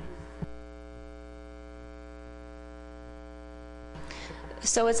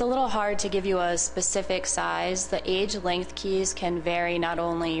 So it's a little hard to give you a specific size. The age length keys can vary not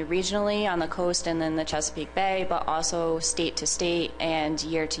only regionally on the coast and in the Chesapeake Bay, but also state to state and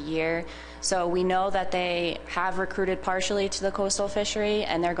year to year. So we know that they have recruited partially to the coastal fishery,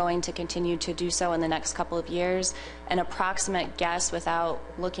 and they're going to continue to do so in the next couple of years. An approximate guess without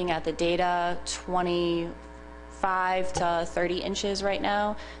looking at the data, 25 to 30 inches right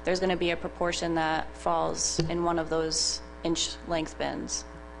now. There's going to be a proportion that falls in one of those inch length bins,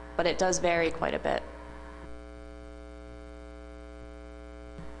 but it does vary quite a bit.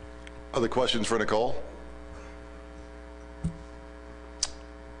 Other questions for Nicole?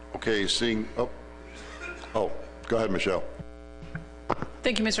 Okay, seeing, oh, go ahead, Michelle.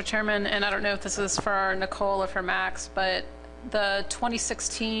 Thank you, Mr. Chairman, and I don't know if this is for Nicole or for Max, but the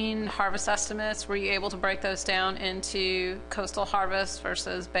 2016 harvest estimates, were you able to break those down into coastal harvest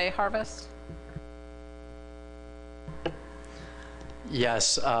versus bay harvest?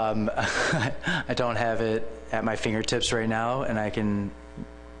 Yes, I don't have it at my fingertips right now, and I can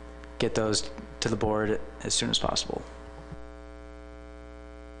get those to the board as soon as possible.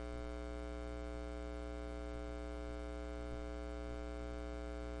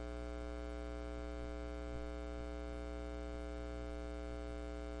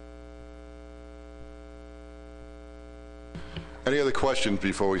 Any other questions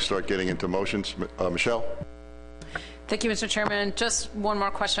before we start getting into motions? Michelle? Thank you, Mr. Chairman. Just one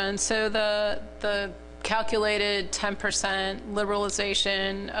more question. So the calculated 10%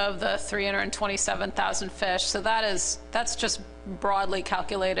 liberalization of the 327,000 fish, so that's just broadly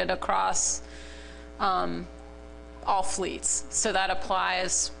calculated across all fleets. So that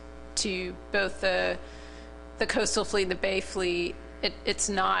applies to both the coastal fleet and the bay fleet. It's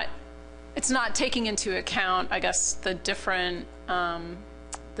not taking into account, I guess, the different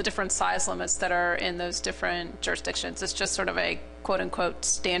size limits that are in those different jurisdictions. It's just sort of a quote-unquote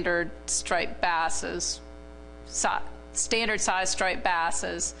standard striped bass is standard size striped bass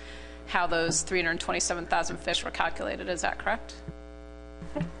is how those 327,000 fish were calculated. Is that correct?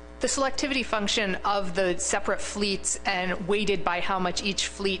 The selectivity function of the separate fleets and weighted by how much each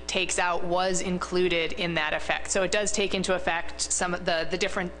fleet takes out was included in that effect. So it does take into effect some of the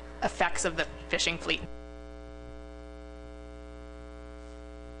different effects of the fishing fleet.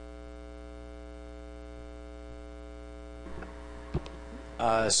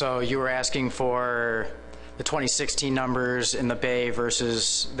 So you were asking for the 2016 numbers in the bay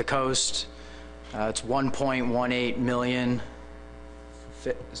versus the coast. It's 1.18 million.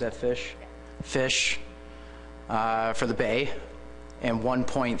 Is that fish? Fish for the bay, and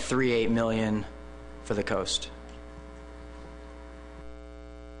 1.38 million for the coast.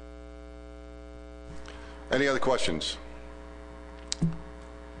 Any other questions?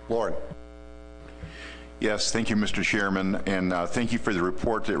 Lauren. Yes, thank you, Mr. Chairman, and thank you for the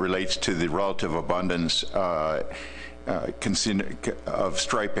report that relates to the relative abundance of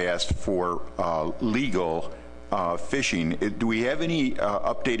striped bass for legal fishing. Do we have any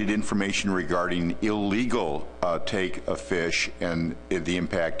updated information regarding illegal take of fish and the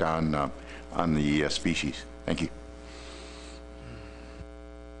impact on the species? Thank you.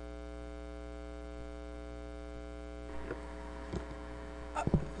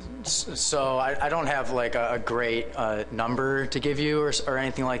 So I don't have like a great number to give you or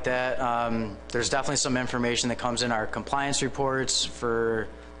anything like that. There's definitely some information that comes in our compliance reports for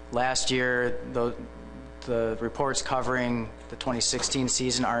last year. The reports covering the 2016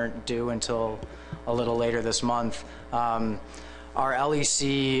 season aren't due until a little later this month. Our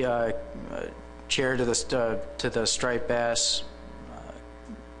LEC chair to the striped bass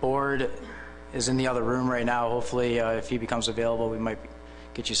board is in the other room right now. Hopefully, if he becomes available, we might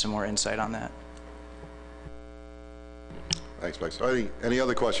get you some more insight on that. Thanks, Mike. Any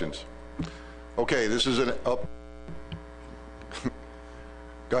other questions? Okay, this is an up.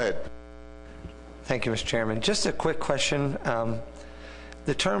 Go ahead. Thank you, Mr. Chairman. Just a quick question.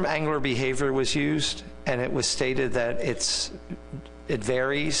 The term angler behavior was used, and it was stated that it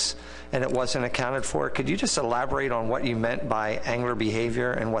varies and it wasn't accounted for. Could you just elaborate on what you meant by angler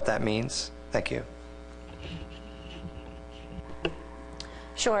behavior and what that means? Thank you.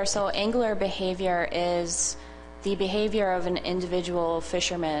 Sure. So angler behavior is the behavior of an individual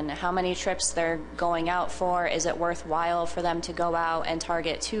fisherman, how many trips they're going out for, is it worthwhile for them to go out and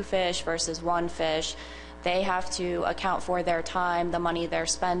target 2 fish versus 1 fish. They have to account for their time, the money they're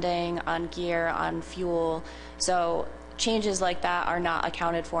spending on gear, on fuel. So changes like that are not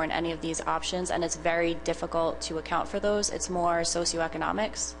accounted for in any of these options, and it's very difficult to account for those. It's more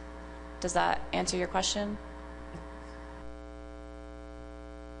socioeconomics. Does that answer your question?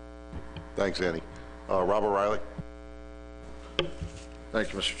 Thanks, Annie. Rob O'Reilly.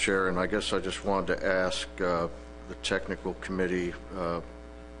 Thank you, Mr. Chair. And I guess I just wanted to ask the technical committee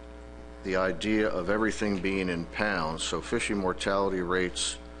the idea of everything being in pounds. So fishing mortality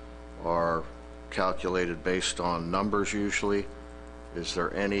rates are calculated based on numbers usually. Is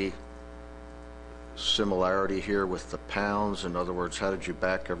there any similarity here with the pounds? In other words, how did you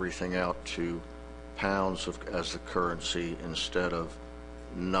back everything out to pounds as the currency instead of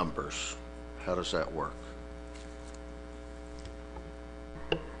numbers? How does that work?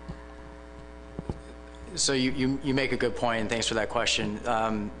 So you make a good point, and thanks for that question.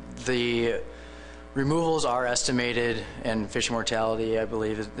 The removals are estimated, and fishing mortality, I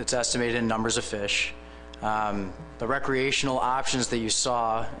believe, it's estimated in numbers of fish. The recreational options that you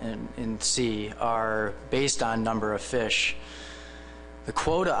saw in C are based on number of fish. The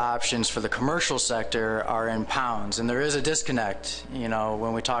quota options for the commercial sector are in pounds, and there is a disconnect, you know,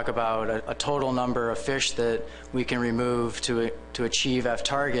 when we talk about a total number of fish that we can remove to achieve F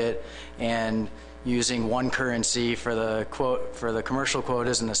target, and using one currency for the commercial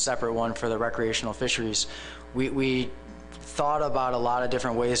quotas and a separate one for the recreational fisheries. We thought about a lot of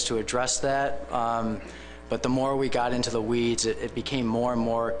different ways to address that, but the more we got into the weeds, it became more and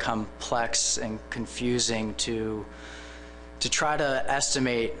more complex and confusing to try to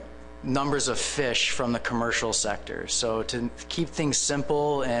estimate numbers of fish from the commercial sector. So to keep things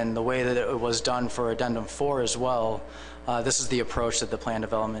simple, and the way that it was done for Addendum 4 as well, this is the approach that the plan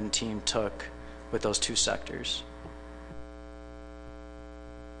development team took with those 2 sectors.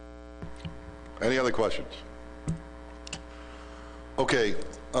 Any other questions? Okay,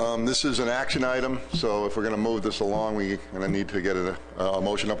 this is an action item, so if we're going to move this along, we're going to need to get a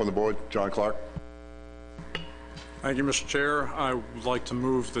motion up on the board. John Clark. Thank you, Mr. Chair. I would like to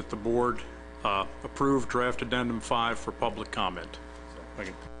move that the board approve draft Addendum 5 for public comment. Thank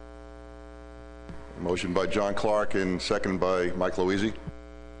you. Motion by John Clark and second by Mike Louisi.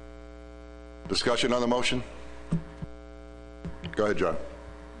 Discussion on the motion? Go ahead, John.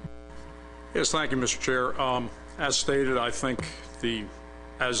 Yes, thank you, Mr. Chair. As stated, I think the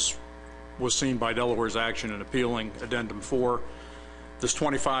as was seen by Delaware's action in appealing Addendum 4, this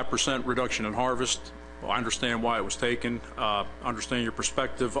 25% reduction in harvest, well, I understand why it was taken. Understand your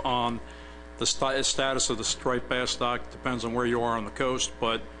perspective on the status of the striped bass stock. Depends on where you are on the coast,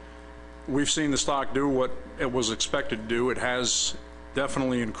 but we've seen the stock do what it was expected to do. It has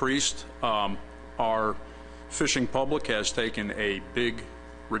definitely increased. Our fishing public has taken a big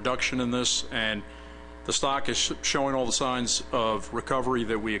reduction in this, and the stock is showing all the signs of recovery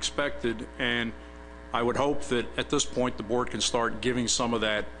that we expected, and I would hope that at this point the board can start giving some of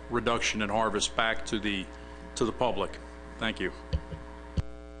that reduction in harvest back to the public. Thank you.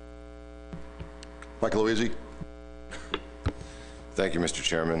 Michael Louisi. Thank you, Mr.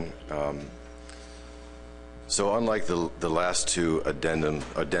 Chairman. So unlike the last two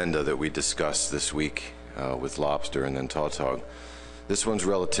addenda that we discussed this week with lobster and then tautog, this one's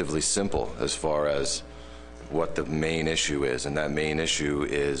relatively simple as far as what the main issue is, and that main issue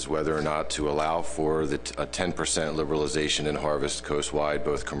is whether or not to allow for a 10% liberalization in harvest coast-wide,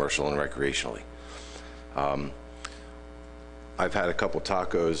 both commercial and recreationally. I've had a couple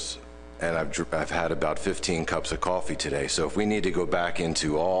tacos, and I've had about 15 cups of coffee today, so if we need to go back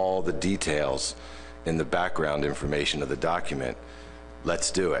into all the details in the background information of the document,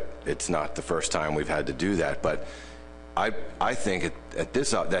 let's do it. It's not the first time we've had to do that, but I think at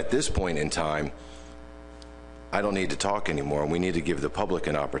this point in time, I don't need to talk anymore, and we need to give the public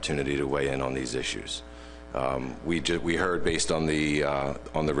an opportunity to weigh in on these issues. We heard, based on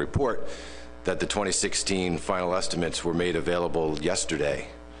the report, that the 2016 final estimates were made available yesterday,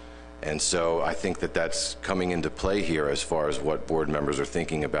 and so I think that that's coming into play here as far as what board members are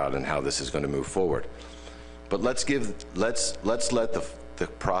thinking about and how this is going to move forward. But let's let the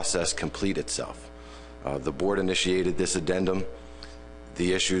process complete itself. The board initiated this addendum.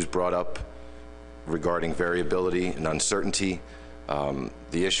 The issues brought up regarding variability and uncertainty,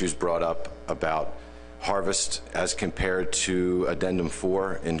 the issues brought up about harvest as compared to Addendum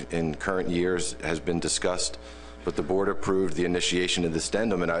 4 in current years has been discussed, but the board approved the initiation of this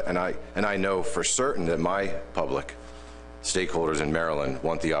addendum, and I know for certain that my public stakeholders in Maryland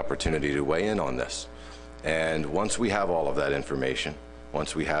want the opportunity to weigh in on this. And once we have all of that information,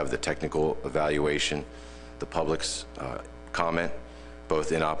 once we have the technical evaluation, the public's comment,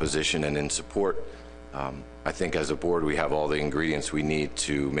 both in opposition and in support, I think as a board we have all the ingredients we need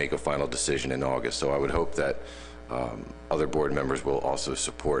to make a final decision in August. So I would hope that other board members will also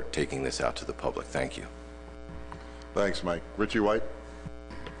support taking this out to the public. Thank you. Thanks, Mike. Richie White.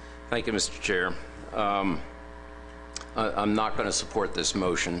 Thank you, Mr. Chair. I'm not going to support this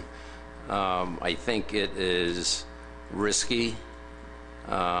motion. I think it is risky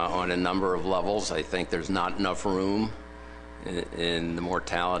on a number of levels. I think there's not enough room in the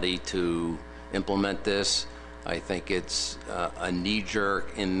mortality to implement this. I think it's a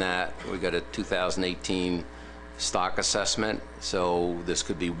knee-jerk in that we got a 2018 stock assessment, so this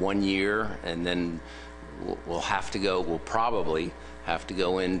could be 1 year, and then we'll probably have to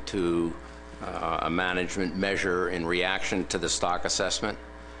go into a management measure in reaction to the stock assessment.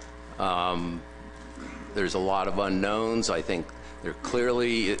 There's a lot of unknowns. I think there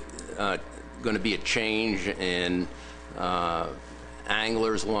clearly going to be a change in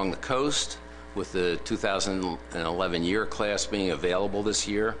anglers along the coast with the 2011 year class being available this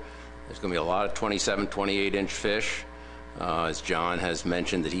year. There's going to be a lot of 27, 28-inch fish, as John has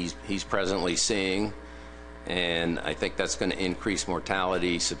mentioned that he's presently seeing, and I think that's going to increase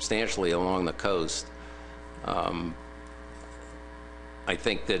mortality substantially along the coast. I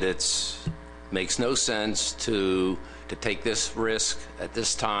think that it makes no sense to take this risk at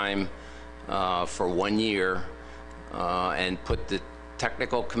this time for 1 year and put the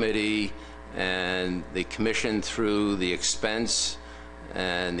technical committee and the commission through the expense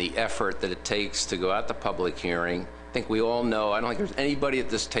and the effort that it takes to go out to public hearing. I think we all know, I don't think there's anybody at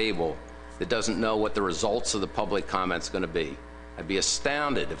this table that doesn't know what the results of the public comment's going to be. I'd be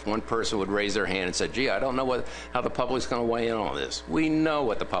astounded if one person would raise their hand and say, gee, I don't know how the public's going to weigh in on this. We know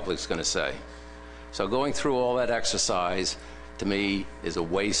what the public's going to say. So going through all that exercise, to me, is a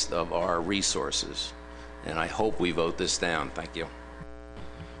waste of our resources. And I hope we vote this down. Thank you.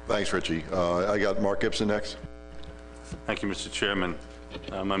 Thanks, Richie. I got Mark Gibson next. Thank you, Mr. Chairman.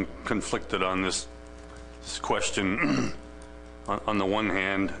 I'm conflicted on this question. On the one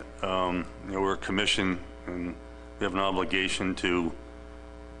hand, we're a commission and we have an obligation to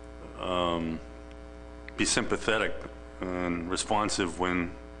be sympathetic and responsive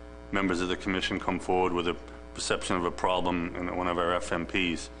when members of the commission come forward with a perception of a problem in one of our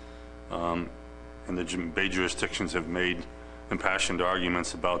FMPs. And the Bay jurisdictions have made impassioned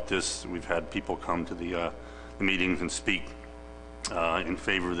arguments about this. We've had people come to the meetings and speak in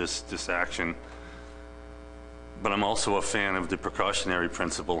favor of this action. But I'm also a fan of the precautionary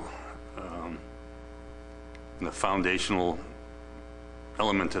principle. And the foundational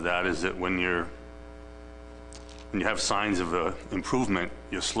element to that is that when you have signs of improvement,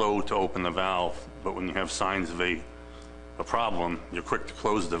 you're slow to open the valve. But when you have signs of a problem, you're quick to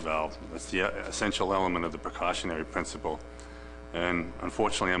close the valve. That's the essential element of the precautionary principle. And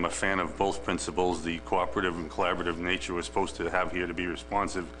unfortunately, I'm a fan of both principles. The cooperative and collaborative nature we're supposed to have here to be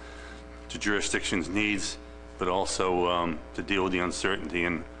responsive to jurisdiction's needs, but also to deal with the uncertainty.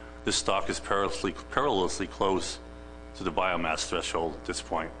 And this stock is perilously close to the biomass threshold at this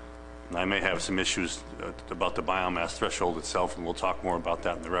point. And I may have some issues about the biomass threshold itself, and we'll talk more about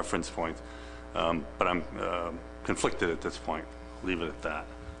that in the reference point. But I'm conflicted at this point. I'll leave it at that.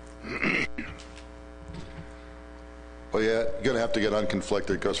 Well, yeah, you're going to have to get unconflicted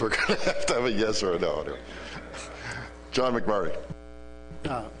because we're going to have a yes or a no. John McMurray.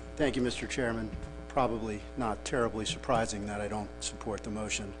 Thank you, Mr. Chairman. Probably not terribly surprising that I don't support the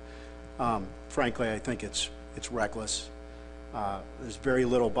motion. Frankly, I think it's reckless. There's very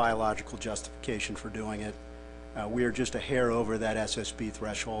little biological justification for doing it. We are just a hair over that SSB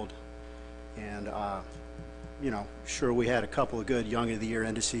threshold. And, you know, sure, we had a couple of good Young of the Year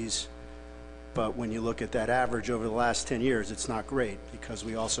indices, but when you look at that average over the last 10 years, it's not great because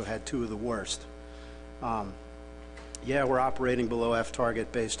we also had two of the worst. Yeah, we're operating below F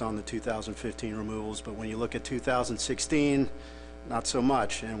target based on the 2015 removals, but when you look at 2016, not so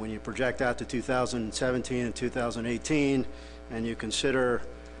much. And when you project out to 2017 and 2018, and you consider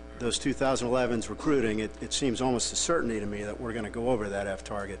those 2011s recruiting, it seems almost a certainty to me that we're going to go over that F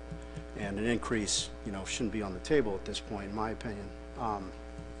target. And an increase, you know, shouldn't be on the table at this point, in my opinion.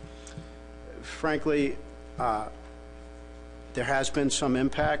 Frankly, there has been some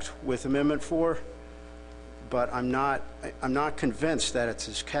impact with Amendment 4, but I'm not convinced that it's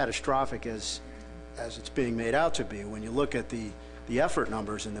as catastrophic as it's being made out to be. When you look at the effort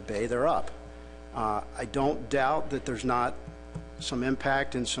numbers in the Bay, they're up. I don't doubt that there's not some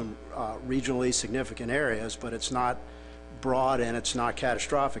impact in some regionally significant areas, but it's not broad and it's not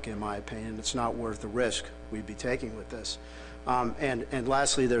catastrophic, in my opinion. It's not worth the risk we'd be taking with this. And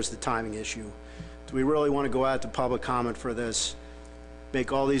lastly, there's the timing issue. Do we really want to go out to public comment for this,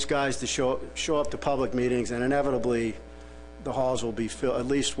 make all these guys to show up to public meetings, and inevitably the halls will be filled, at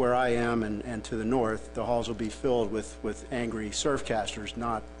least where I am and to the north, the halls will be filled with angry surfcasters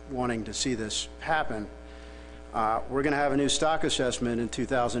not wanting to see this happen. We're going to have a new stock assessment in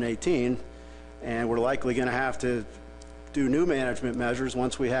 2018, and we're likely going to have to do new management measures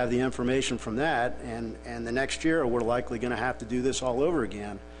once we have the information from that, and the next year we're likely going to have to do this all over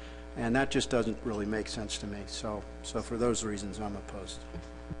again, and that just doesn't really make sense to me. So for those reasons, I'm opposed.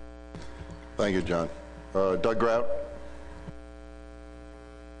 Thank you, John. Doug Grout.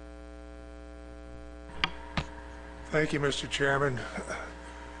 Thank you, Mr. Chairman.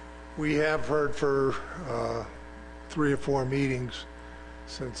 We have heard for 3 or 4 meetings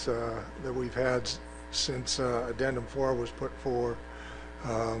since that we've had since Addendum 4 was put forward,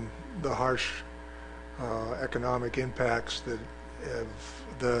 the harsh economic impacts that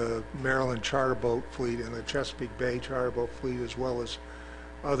the Maryland charter boat fleet and the Chesapeake Bay charter boat fleet, as well as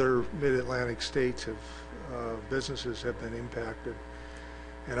other mid-Atlantic states, businesses have been impacted.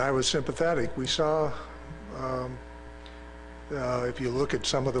 And I was sympathetic. We saw, if you look at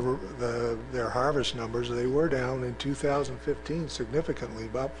some of their harvest numbers, they were down in 2015 significantly,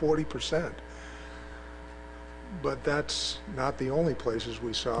 about 40%. But that's not the only places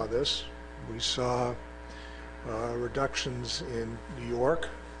we saw this. We saw reductions in New York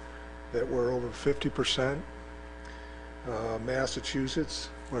that were over 50%. Massachusetts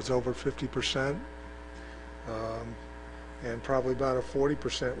was over 50%. And probably about a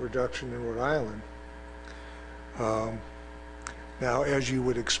 40% reduction in Rhode Island. Now, as you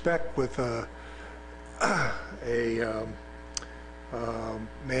would expect with a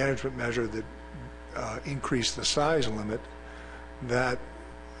management measure that increased the size limit, that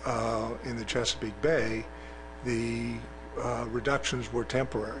in the Chesapeake Bay, the reductions were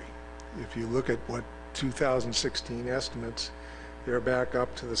temporary. If you look at what 2016 estimates, they're back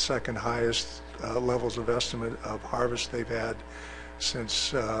up to the second highest levels of estimate of harvest they've had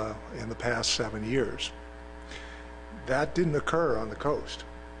since in the past 7 years. That didn't occur on the coast.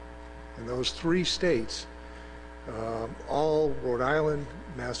 In those 3 states, all Rhode Island,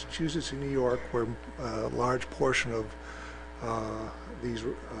 Massachusetts, and New York, where a large portion of these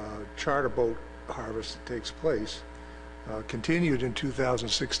charter boat harvest takes place, continued in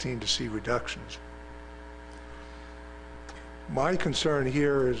 2016 to see reductions. My concern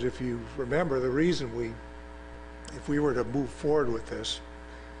here is, if you remember, the reason we if we were to move forward with this,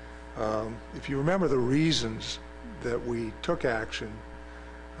 if you remember the reasons that we took action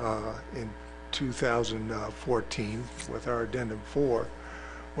in 2014 with our Addendum 4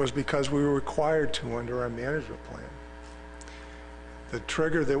 was because we were required to under our management plan. The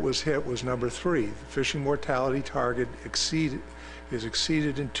trigger that was hit was number 3. The fishing mortality target is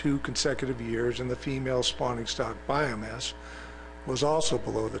exceeded in 2 consecutive years, and the female spawning stock biomass was also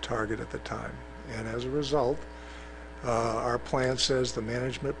below the target at the time. And as a result, our plan says the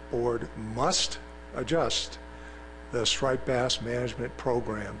management board must adjust the striped bass management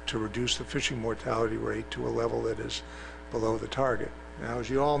program to reduce the fishing mortality rate to a level that is below the target. Now, as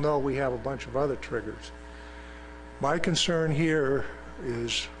you all know, we have a bunch of other triggers. My concern here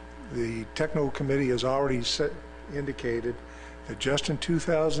is the technical committee has already indicated that just in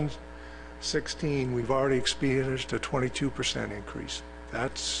 2016 we've already experienced a 22% increase.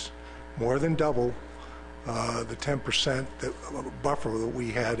 That's more than double the 10% buffer that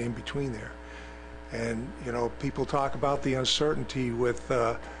we had in between there. And you know, people talk about the uncertainty with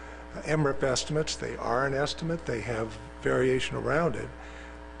MRIP estimates. They are an estimate. They have variation around it,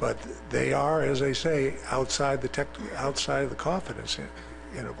 but they are, as they say, outside of the confidence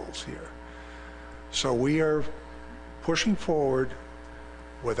intervals here. So we are pushing forward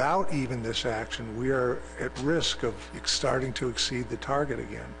without even this action. We are at risk of starting to exceed the target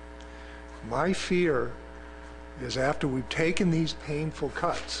again. My fear is after we've taken these painful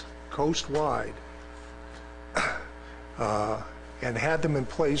cuts coast-wide and had them in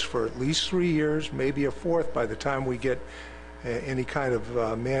place for at least 3 years, maybe a 4th by the time we get any kind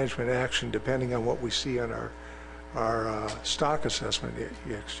of management action, depending on what we see on our stock assessment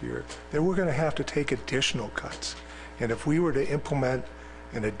next year, then we're going to have to take additional cuts. And if we were to implement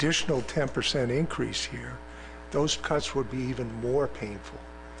an additional 10% increase here, those cuts would be even more painful.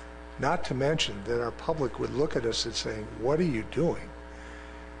 Not to mention that our public would look at us and say, what are you doing?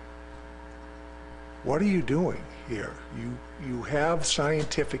 What are you doing here? You have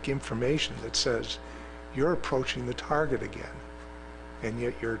scientific information that says you're approaching the target again, and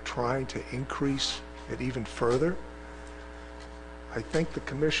yet you're trying to increase it even further. I think the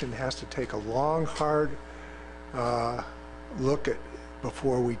commission has to take a long, hard look at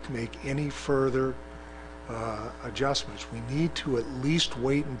before we make any further adjustments. We need to at least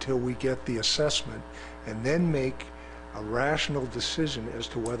wait until we get the assessment and then make a rational decision as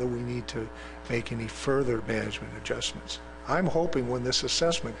to whether we need to make any further management adjustments. I'm hoping when this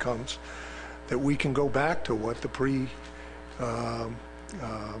assessment comes that we can go back to what the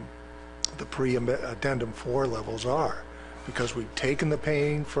pre-addendum 4 levels are, because we've taken the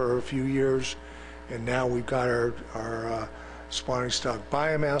pain for a few years and now we've got our spawning stock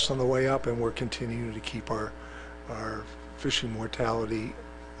biomass on the way up, and we're continuing to keep our fishing mortality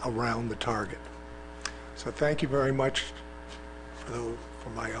around the target. So thank you very much for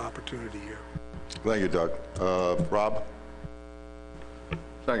my opportunity here. Thank you, Doug. Rob?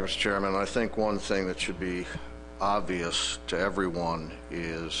 Thank you, Mr. Chairman. I think one thing that should be obvious to everyone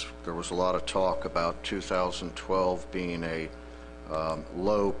is there was a lot of talk about 2012 being a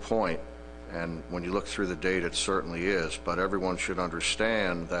low point, and when you look through the data, it certainly is, but everyone should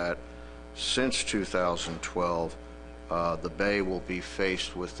understand that since 2012, the Bay will be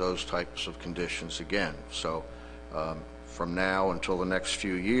faced with those types of conditions again. So from now until the next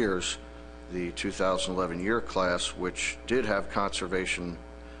few years, the 2011 year class, which did have conservation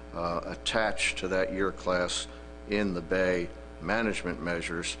attached to that year class in the Bay management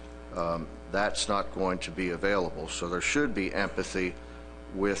measures, that's not going to be available. So there should be empathy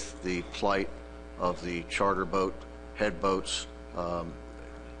with the plight of the charter boat, head boats,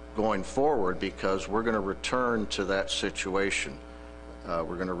 going forward, because we're going to return to that situation. We're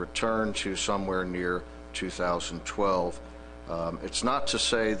going to return to somewhere near 2012. It's not to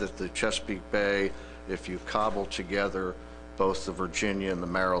say that the Chesapeake Bay, if you cobble together both the Virginia and the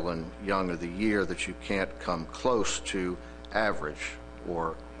Maryland Young of the Year, that you can't come close to average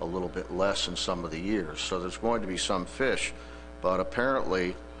or a little bit less in some of the years. So there's going to be some fish, but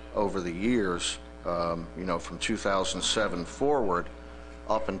apparently over the years, you know, from 2007 forward,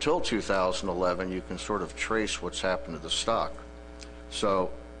 up until 2011, you can sort of trace what's happened to the stock.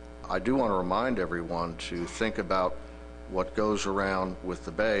 So I do want to remind everyone to think about what goes around with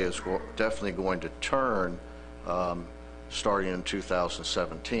the Bay is definitely going to turn starting in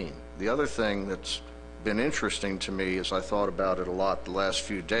 2017. The other thing that's been interesting to me, as I thought about it a lot the last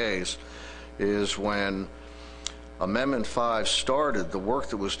few days, is when Amendment 5 started, the work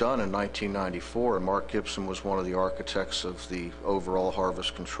that was done in 1994, and Mark Gibson was one of the architects of the overall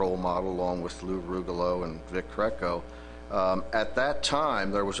harvest control model, along with Lou Rugolo and Vic Greco. At that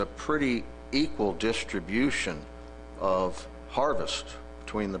time, there was a pretty equal distribution of harvest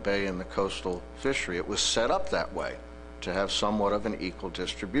between the bay and the coastal fishery. It was set up that way to have somewhat of an equal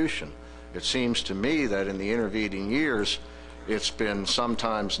distribution. It seems to me that in the intervening years, it's been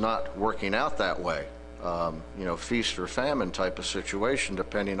sometimes not working out that way. You know, feast or famine type of situation,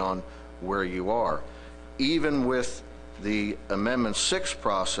 depending on where you are. Even with the Amendment 6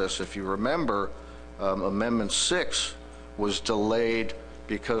 process, if you remember, Amendment 6 was delayed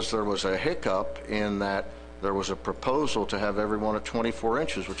because there was a hiccup in that there was a proposal to have everyone at 24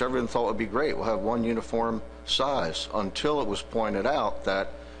 inches, which everyone thought would be great. We'll have one uniform size, until it was pointed out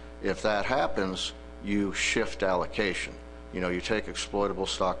that if that happens, you shift allocation. You know, you take exploitable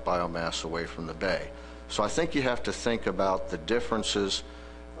stock biomass away from the bay. So I think you have to think about the differences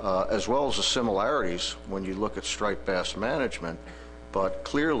as well as the similarities when you look at striped bass management. But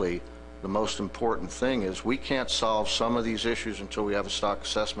clearly, the most important thing is we can't solve some of these issues until we have a stock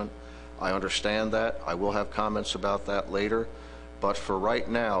assessment. I understand that. I will have comments about that later. But for right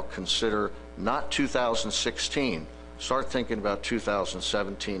now, consider not 2016. Start thinking about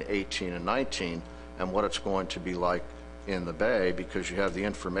 2017, 18, and 19 and what it's going to be like in the bay, because you have the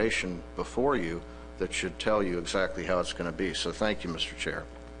information before you that should tell you exactly how it's going to be. So thank you, Mr. Chair.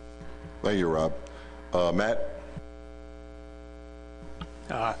 Thank you, Rob. Matt?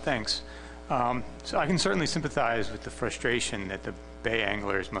 Thanks. So I can certainly sympathize with the frustration that the bay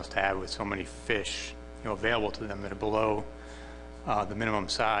anglers must have with so many fish, you know, available to them that are below the minimum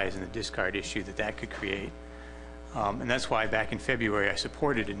size, and the discard issue that that could create. And that's why back in February I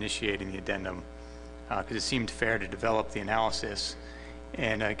supported initiating the addendum, because it seemed fair to develop the analysis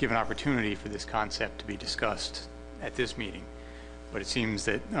and give an opportunity for this concept to be discussed at this meeting. But it seems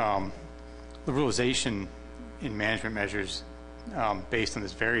that liberalization in management measures based on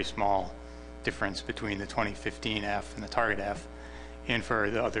this very small difference between the 2015 F and the target F, and for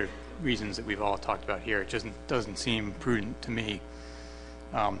the other reasons that we've all talked about here, it just doesn't seem prudent to me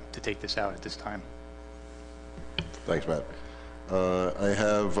to take this out at this time. Thanks, Matt. I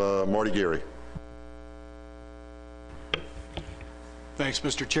have Marty Geary. Thanks,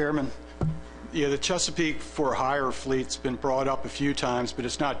 Mr. Chairman. Yeah, the Chesapeake for hire fleet's been brought up a few times, but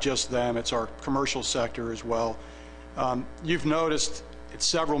it's not just them, it's our commercial sector as well. You've noticed at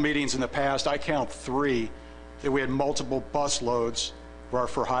several meetings in the past, I count 3, that we had multiple bus loads for our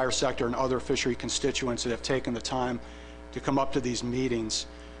for hire sector and other fishery constituents that have taken the time to come up to these meetings.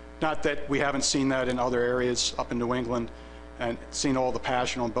 Not that we haven't seen that in other areas up in New England and seen all the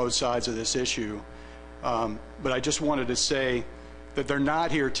passion on both sides of this issue. But I just wanted to say that they're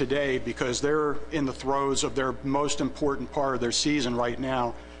not here today because they're in the throes of their most important part of their season right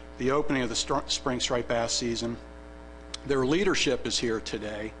now, the opening of the spring striped bass season. Their leadership is here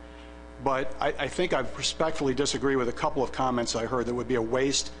today, but I think I respectfully disagree with a couple of comments I heard that would be a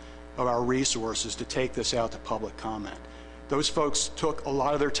waste of our resources to take this out to public comment. Those folks took a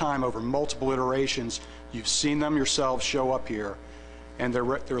lot of their time over multiple iterations. You've seen them yourselves show up here, and their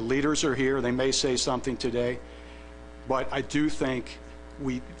leaders are here. They may say something today, but I do think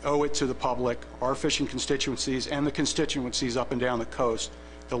we owe it to the public, our fishing constituencies, and the constituencies up and down the coast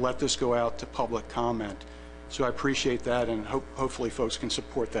to let this go out to public comment. So I appreciate that, and hopefully folks can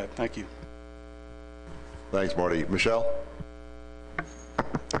support that. Thank you. Thanks, Marty. Michelle?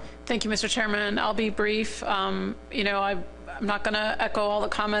 Thank you, Mr. Chairman. I'll be brief. You know, I'm not going to echo all the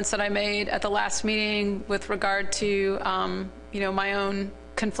comments that I made at the last meeting with regard to, you know, my own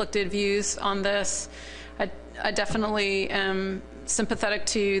conflicted views on this. I definitely am sympathetic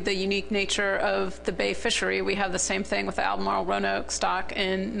to the unique nature of the bay fishery. We have the same thing with the Albemarle Roanoke stock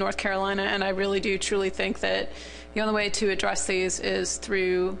in North Carolina, and I really do truly think that the only way to address these is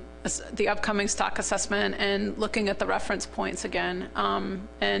through the upcoming stock assessment and looking at the reference points again,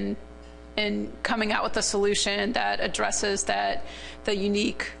 and coming out with a solution that addresses the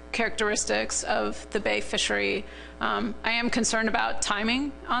unique characteristics of the bay fishery. I am concerned about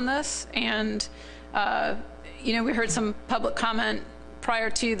timing on this, and you know, we heard some public comment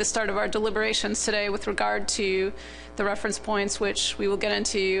prior to the start of our deliberations today with regard to the reference points, which we will get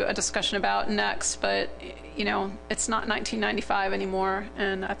into a discussion about next. But, you know, it's not 1995 anymore,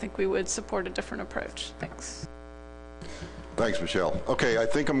 and I think we would support a different approach. Thanks. Thanks, Michelle. Okay, I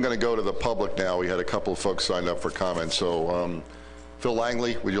think I'm going to go to the public now. We had a couple of folks signed up for comments. So, Phil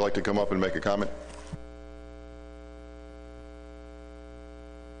Langley, would you like to come up and make a comment?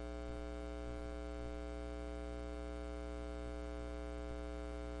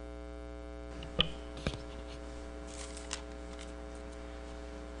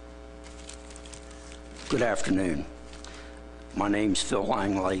 Good afternoon. My name's Phil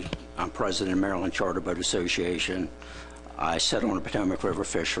Langley. I'm president of Maryland Charter Boat Association. I sit on the Potomac River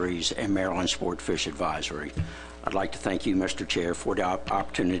Fisheries and Maryland Sport Fish Advisory. I'd like to thank you, Mr. Chair, for the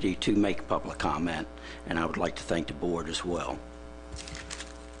opportunity to make public comment, and I would like to thank the board as well.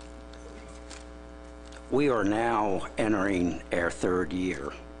 We are now entering our third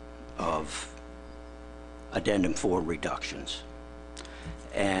year of Addendum 4 reductions.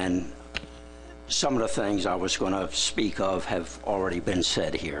 And some of the things I was going to speak of have already been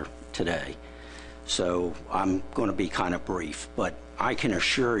said here today. So I'm going to be kind of brief, but I can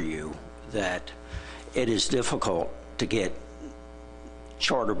assure you that it is difficult to get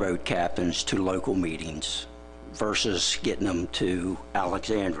charter boat captains to local meetings versus getting them to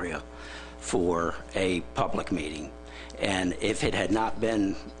Alexandria for a public meeting. And if it had not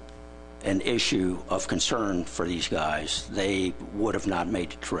been an issue of concern for these guys, they would have not made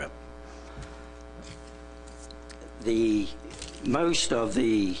the trip. Most of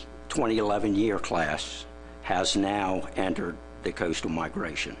the 2011 year class has now entered the coastal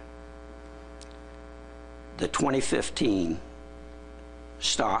migration. The 2015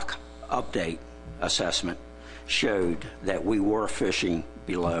 stock update assessment showed that we were fishing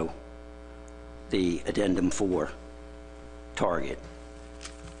below the Addendum 4 target.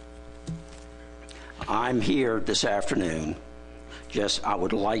 I'm here this afternoon. I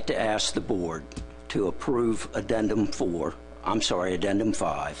would like to ask the board to approve Addendum 5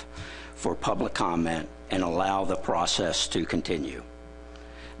 for public comment and allow the process to continue.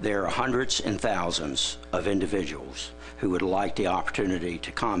 There are hundreds and thousands of individuals who would like the opportunity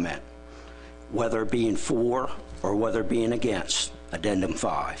to comment, whether being for or whether being against Addendum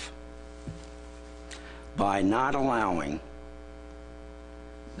 5. By not allowing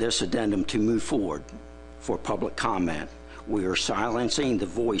this addendum to move forward for public comment, we are silencing the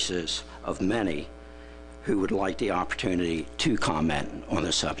voices of many who would like the opportunity to comment on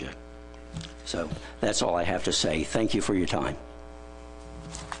the subject. So that's all I have to say. Thank you for your time.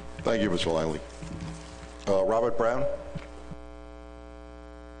 Thank you, Mr. Langley. Robert Brown?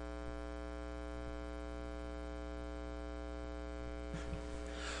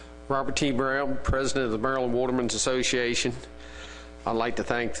 Robert T. Brown, President of the Maryland Watermen's Association. I'd like to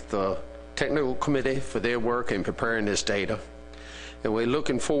thank the technical committee for their work in preparing this data. And we're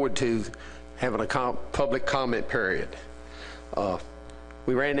looking forward to having a public comment period.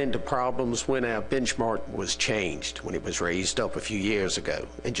 We ran into problems when our benchmark was changed, when it was raised up a few years ago,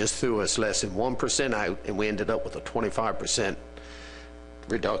 and just threw us less than 1% out, and we ended up with a 25%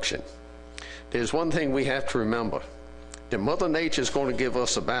 reduction. There's one thing we have to remember, that Mother Nature is going to give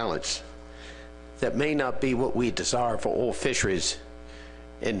us a balance that may not be what we desire for all fisheries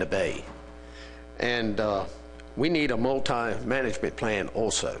in the bay. And we need a multi-management plan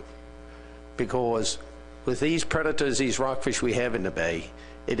also, because with these predators, these rockfish we have in the bay,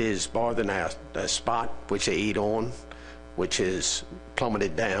 it is more than a spot which they eat on, which is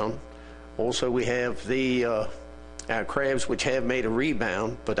plummeted down. Also, we have the our crabs, which have made a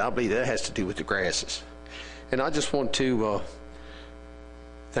rebound, but I believe that has to do with the grasses. And I just want to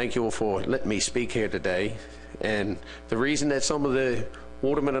thank you all for letting me speak here today. And the reason that some of the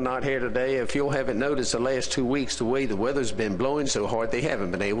watermen are not here today, if you haven't noticed the last 2 weeks, the way the weather's been blowing so hard, they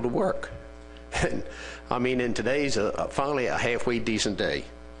haven't been able to work. And I mean, and today's finally a halfway decent day,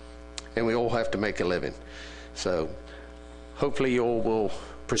 and we all have to make a living. So hopefully you all will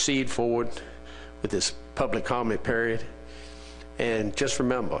proceed forward with this public comment period. And just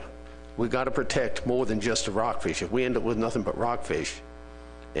remember, we got to protect more than just the rockfish. If we end up with nothing but rockfish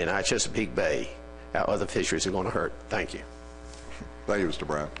in our Chesapeake Bay, our other fisheries are going to hurt. Thank you. Thank you, Mr.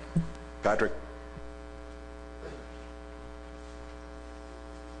 Brown. Patrick?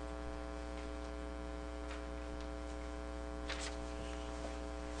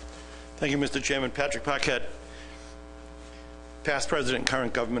 Thank you, Mr. Chairman. Patrick Paquette, past president and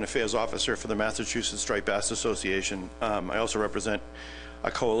current government affairs officer for the Massachusetts Striped Bass Association. I also represent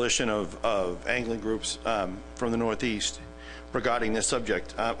a coalition of angling groups from the Northeast regarding this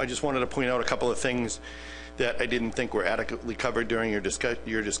subject. I just wanted to point out a couple of things that I didn't think were adequately covered during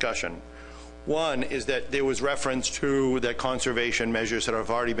your discussion. One is that there was reference to that conservation measures that have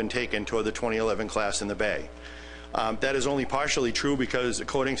already been taken toward the 2011 class in the Bay. That is only partially true because,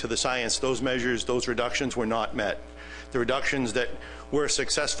 according to the science, those measures, those reductions were not met. The reductions that were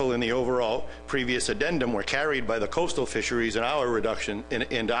successful in the overall previous addendum were carried by the coastal fisheries in our reduction,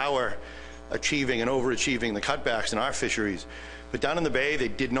 in our achieving and overachieving the cutbacks in our fisheries. But down in the Bay, they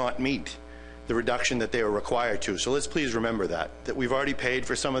did not meet the reduction that they were required to. So let's please remember that we've already paid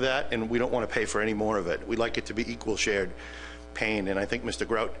for some of that, and we don't want to pay for any more of it. We'd like it to be equal shared pain, and I think Mr.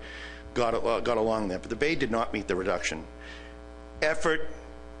 Grout got along there, but the Bay did not meet the reduction.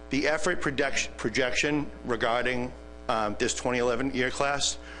 The effort projection regarding this 2011 year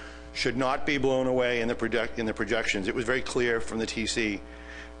class should not be blown away in the projections. It was very clear from the TC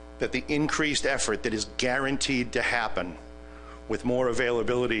that the increased effort that is guaranteed to happen with more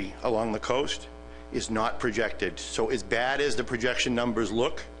availability along the coast is not projected. So as bad as the projection numbers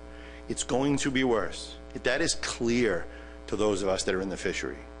look, it's going to be worse. That is clear to those of us that are in the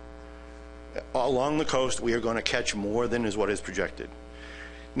fishery. Along the coast, we are going to catch more than is what is projected.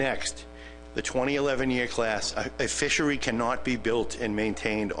 Next, the 2011 year class, a fishery cannot be built and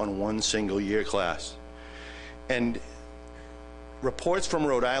maintained on one single year class. And reports from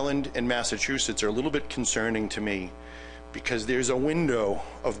Rhode Island and Massachusetts are a little bit concerning to me because there's a window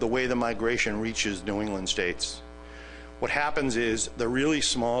of the way the migration reaches New England states. What happens is the really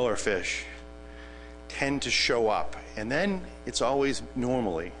smaller fish tend to show up, and then it's always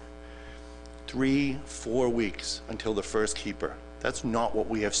normally 3-4 weeks until the first keeper. That's not what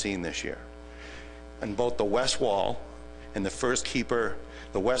we have seen this year. And both the West Wall and the first keeper,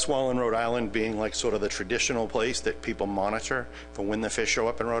 the West Wall in Rhode Island being like sort of the traditional place that people monitor for when the fish show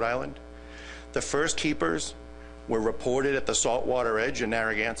up in Rhode Island, the first keepers were reported at the saltwater edge in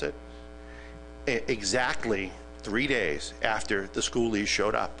Narragansett exactly 3 days after the schoolies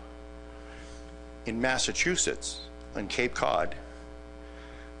showed up. In Massachusetts, on Cape Cod,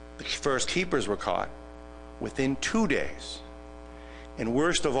 the first keepers were caught within 2 days. And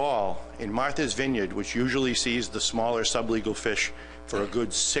worst of all, in Martha's Vineyard, which usually sees the smaller sublegal fish for a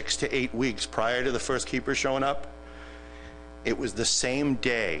good 6 to 8 weeks prior to the first keeper showing up, it was the same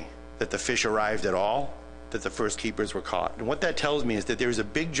day that the fish arrived at all that the first keepers were caught. And what that tells me is that there's a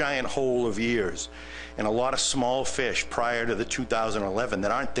big giant hole of years and a lot of small fish prior to the 2011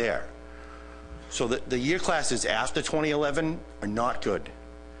 that aren't there. So the year classes after 2011 are not good.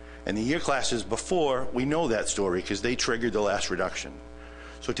 And the year classes before, we know that story because they triggered the last reduction.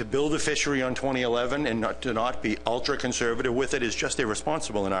 So to build a fishery on 2011 and to not be ultra conservative with it is just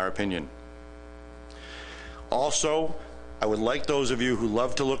irresponsible in our opinion. Also, I would like those of you who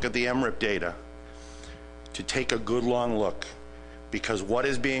love to look at the MRIP data to take a good long look, because what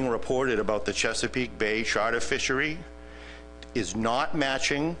is being reported about the Chesapeake Bay charter fishery is not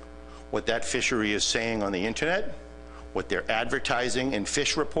matching what that fishery is saying on the internet, what their advertising and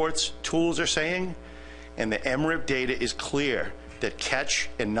fish reports tools are saying, and the MRIP data is clear that catch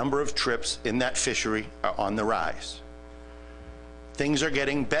and number of trips in that fishery are on the rise. Things are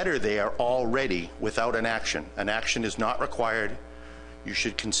getting better there already without an action. An action is not required. You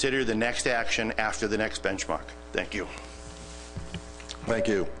should consider the next action after the next benchmark. Thank you. Thank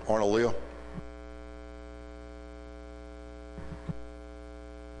you. Arnold Leo.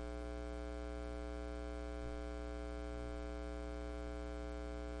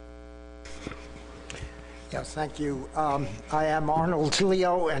 Yes, thank you. I am Arnold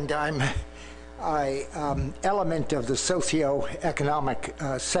Leo, and I'm an element of the socio-economic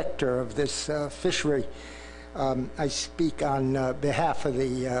sector of this fishery. I speak on behalf of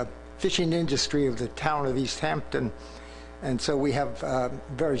the fishing industry of the town of East Hampton, and so we have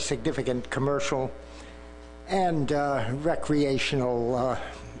very significant commercial and recreational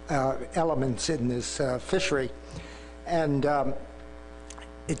elements in this fishery. And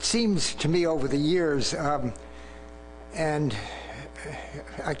it seems to me over the years, and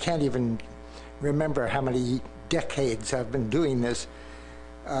I can't even remember how many decades I've been doing this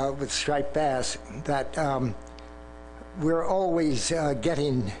with striped bass, that we're always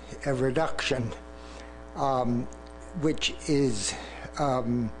getting a reduction, which is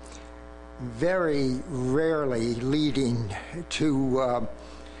very rarely leading to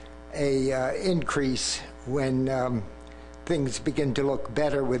a increase when things begin to look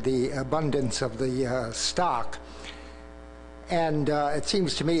better with the abundance of the stock. And it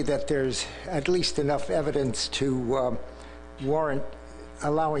seems to me that there's at least enough evidence to warrant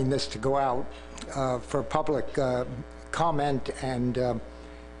allowing this to go out for public comment and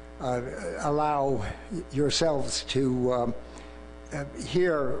allow yourselves to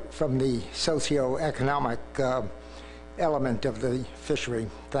hear from the socio-economic element of the fishery.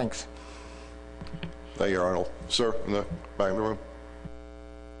 Thanks. Thank you, Arnold. Sir, in the back of the room.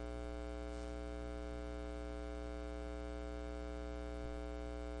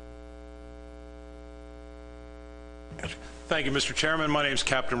 Thank you, Mr. Chairman. My name is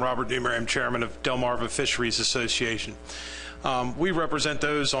Captain Robert Newmer. I'm chairman of Delmarva Fisheries Association. We represent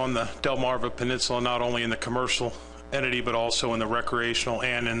those on the Delmarva Peninsula, not only in the commercial entity, but also in the recreational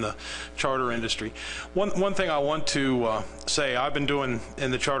and in the charter industry. One thing I want to say, I've been doing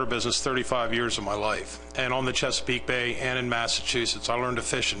in the charter business 35 years of my life, and on the Chesapeake Bay and in Massachusetts. I learned to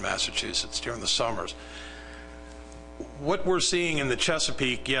fish in Massachusetts during the summers. what we're seeing in the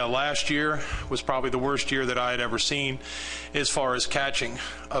Chesapeake, yeah, last year was probably the worst year that I had ever seen as far as catching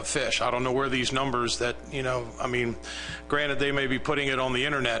of fish. I don't know where these numbers that, you know, I mean, granted they may be putting it on the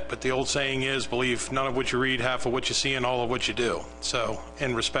internet, but the old saying is, believe none of what you read, half of what you see, and all of what you do. So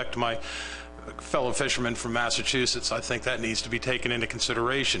in respect to my fellow fishermen from Massachusetts, I think that needs to be taken into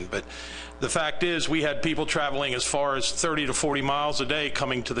consideration. But the fact is, we had people traveling as far as 30 to 40 miles a day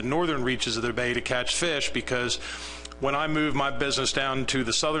coming to the northern reaches of the bay to catch fish, because when I moved my business down to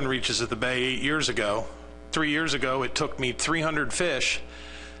the southern reaches of the bay 3 years ago, it took me 300 fish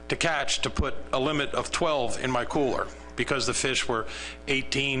to catch to put a limit of 12 in my cooler, because the fish were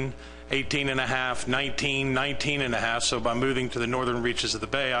 18 and a half, 19 and a half. So by moving to the northern reaches of the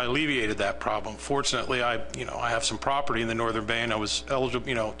bay, I alleviated that problem. Fortunately, I have some property in the northern bay, and I was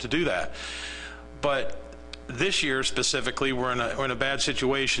eligible, to do that. But this year specifically, we're in a bad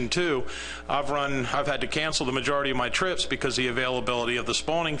situation too. I've had to cancel the majority of my trips because of the availability of the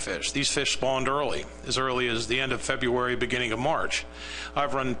spawning fish. These fish spawned early as the end of February, beginning of March.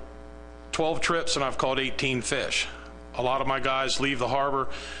 I've run 12 trips and I've caught 18 fish. A lot of my guys leave the harbor,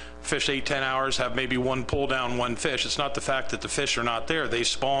 fish 8-10 hours, have maybe one pull down, one fish. It's not the fact that the fish are not there. They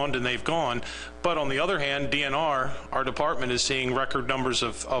spawned and they've gone. But on the other hand, DNR, our department, is seeing record numbers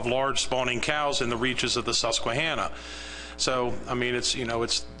of large spawning cows in the reaches of the Susquehanna. So, I mean,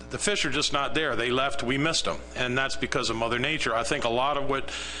 the fish are just not there. They left, we missed them. And that's because of Mother Nature. I think a lot of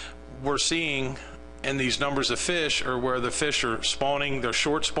what we're seeing and these numbers of fish are where the fish are spawning, they're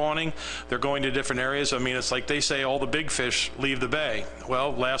short spawning, they're going to different areas. I mean, it's like they say all the big fish leave the bay.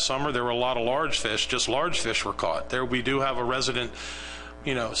 Well, last summer there were a lot of large fish, just large fish were caught. There we do have a resident,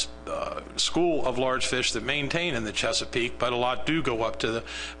 school of large fish that maintain in the Chesapeake, but a lot do go up to the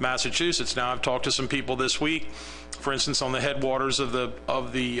Massachusetts. Now, I've talked to some people this week, for instance, on the headwaters of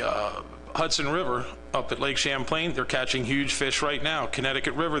the Hudson River up at Lake Champlain, they're catching huge fish right now.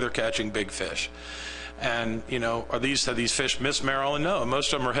 Connecticut River, they're catching big fish. And, have these fish missed Maryland? No.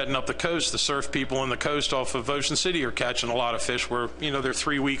 Most of them are heading up the coast. The surf people on the coast off of Ocean City are catching a lot of fish where, they're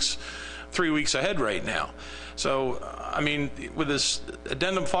 3 weeks ahead right now. So, I mean, with this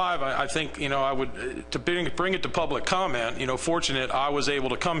Addendum 5, I think, I would, to bring it to public comment, fortunate I was able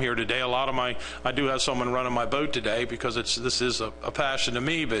to come here today. I do have someone running my boat today because this is a passion to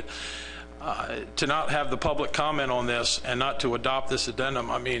me, but to not have the public comment on this and not to adopt this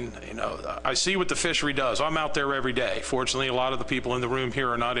addendum, I mean, I see what the fishery does. I'm out there every day. Fortunately, a lot of the people in the room here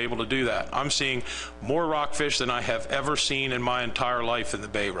are not able to do that. I'm seeing more rockfish than I have ever seen in my entire life in the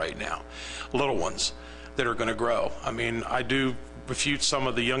bay right now. Little ones that are going to grow. I mean, I do refute some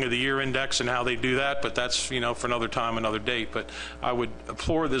of the Young of the Year index and how they do that, but that's, for another time, another date. But I would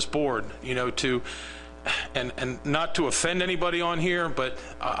implore this board, to and not to offend anybody on here, but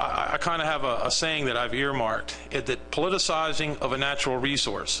I kind of have a saying that I've earmarked, that politicizing of a natural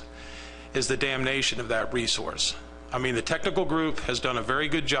resource is the damnation of that resource. I mean, the technical group has done a very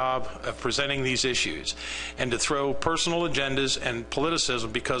good job of presenting these issues, and to throw personal agendas and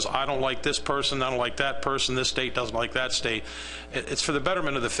politicism because I don't like this person, I don't like that person, this state doesn't like that state, it's for the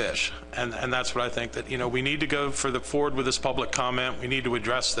betterment of the fish. And that's what I think, that we need to go forward with this public comment. We need to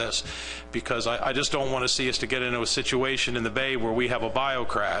address this, because I just don't want to see us to get into a situation in the bay where we have a bio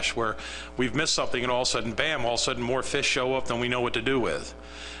crash, where we've missed something and all of a sudden, bam, all of a sudden more fish show up than we know what to do with.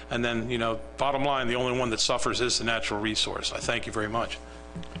 And then, bottom line, the only one that suffers is the natural resource. I thank you very much.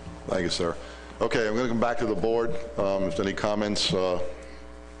 Thank you, sir. Okay, I'm going to come back to the board. If there's any comments, go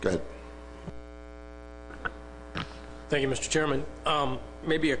ahead. Thank you, Mr. Chairman.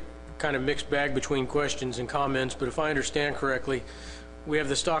 Maybe a kind of mixed bag between questions and comments, but if I understand correctly, we have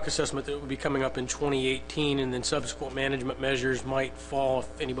the stock assessment that will be coming up in 2018, and then subsequent management measures might fall.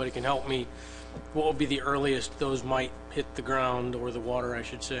 If anybody can help me, what will be the earliest those might hit the ground, or the water, I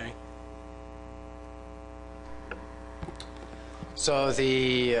should say? So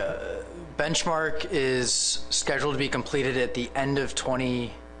the benchmark is scheduled to be completed at the end of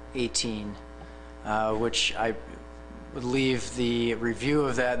 2018, which I would leave the review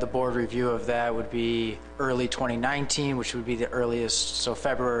of that, the board review of that would be early 2019, which would be the earliest. So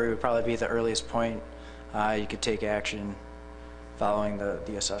February would probably be the earliest point you could take action following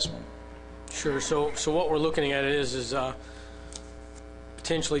the assessment. Sure. So what we're looking at is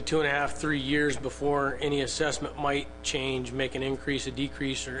potentially 2.5, 3 years before any assessment might change, make an increase, a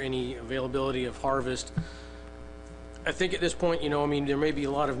decrease, or any availability of harvest. I think at this point, I mean, there may be a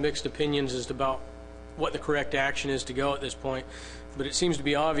lot of mixed opinions as to about what the correct action is to go at this point, but it seems to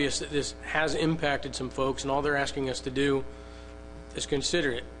be obvious that this has impacted some folks, and all they're asking us to do is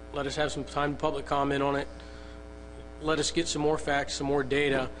consider it. Let us have some time to public comment on it. Let us get some more facts, some more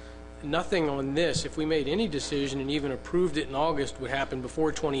data, nothing on this, if we made any decision and even approved it in August, would happen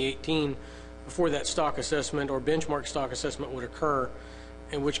before 2018, before that stock assessment or benchmark stock assessment would occur,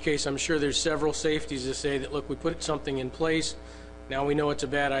 in which case I'm sure there's several safeties to say that, look, we put something in place, now we know it's a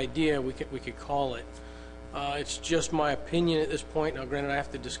bad idea, we could call it. It's just my opinion at this point. Now, granted, I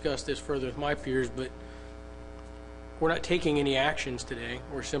have to discuss this further with my peers, but we're not taking any actions today.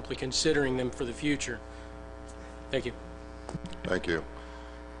 We're simply considering them for the future. Thank you. Thank you.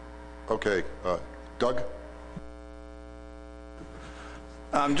 Okay, Doug?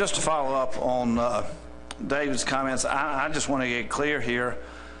 Just to follow up on David's comments, I just want to get clear here.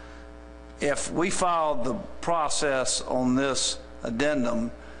 If we followed the process on this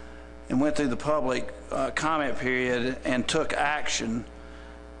addendum and went through the public comment period and took action,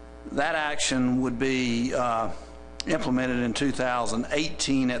 that action would be implemented in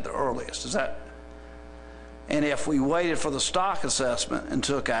 2018 at the earliest. Is that? And if we waited for the stock assessment and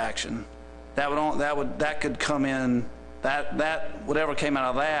took action, that could come in. That whatever came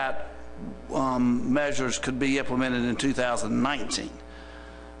out of that measures could be implemented in 2019.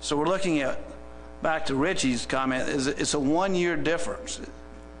 So we're looking at, back to Richie's comment, it's a 1-year difference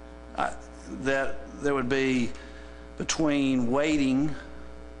that there would be between waiting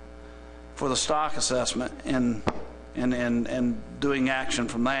for the stock assessment and doing action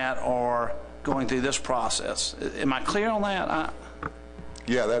from that, or going through this process. Am I clear on that?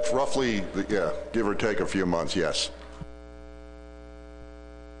 Yeah, that's roughly, yeah, give or take a few months, yes.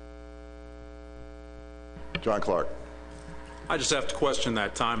 John Clark. I just have to question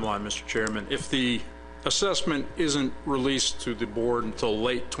that timeline, Mr. Chairman. If the assessment isn't released to the board until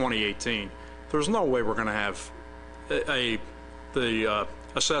late 2018, there's no way we're going to have the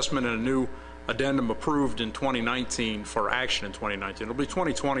assessment and a new addendum approved in 2019 for action in 2019. It'll be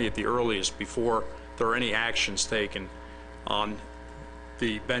 2020 at the earliest before there are any actions taken on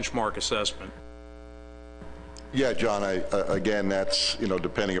the benchmark assessment. Yeah, John, again, that's,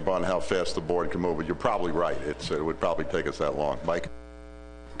 depending upon how fast the board can move, but you're probably right. It would probably take us that long. Mike?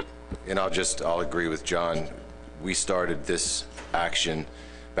 And I'll agree with John. We started this action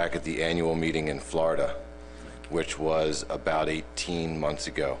back at the annual meeting in Florida, which was about 18 months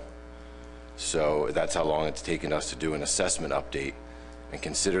ago. So that's how long it's taken us to do an assessment update and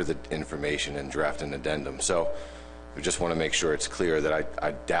consider the information and draft an addendum. So we just want to make sure it's clear that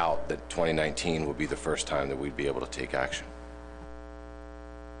I doubt that 2019 will be the first time that we'd be able to take action.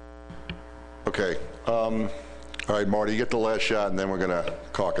 Okay. All right, Marty, you get the last shot, and then we're going to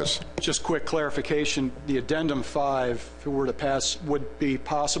caucus. Just quick clarification, the addendum 5, if it were to pass, would be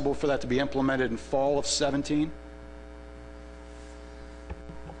possible for that to be implemented in fall of 17?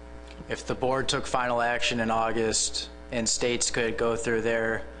 If the board took final action in August and states could go through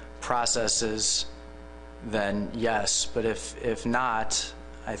their processes, then yes. But if not,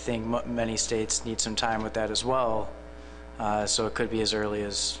 I think many states need some time with that as well. So it could be as early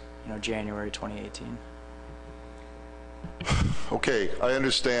as January 2018. Okay, I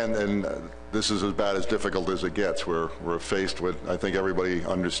understand, and this is about as difficult as it gets. We're faced with, I think everybody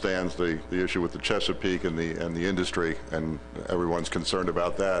understands the issue with the Chesapeake and the industry, and everyone's concerned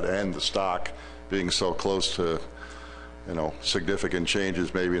about that, and the stock being so close to significant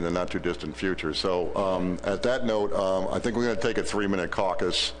changes maybe in the not too distant future. So at that note, I think we're going to take a 3-minute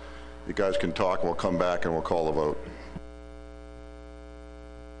caucus. You guys can talk, and we'll come back and we'll call the vote.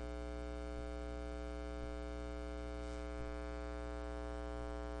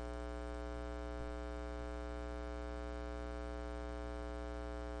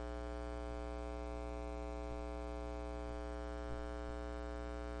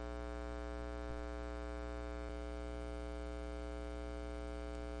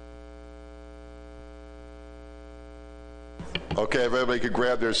 Okay, if everybody could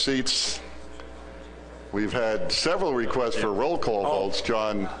grab their seats. We've had several requests for roll call votes,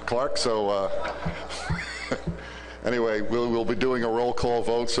 John Clark, so anyway, we'll be doing a roll call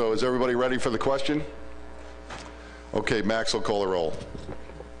vote. So is everybody ready for the question? Okay, Max will call the roll.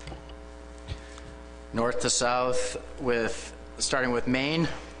 North to south, starting with Maine.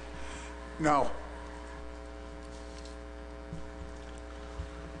 No.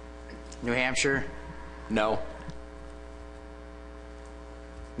 New Hampshire. No.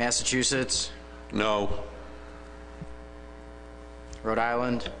 Massachusetts. No. Rhode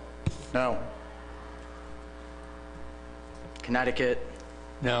Island. No. Connecticut.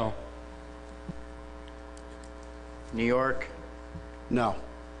 No. New York. No.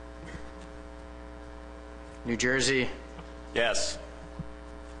 New Jersey. Yes.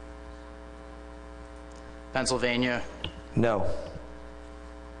 Pennsylvania. No.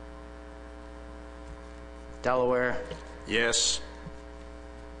 Delaware. Yes.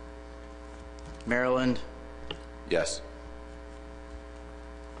 Maryland, Yes.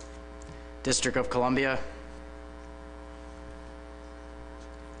 District of Columbia,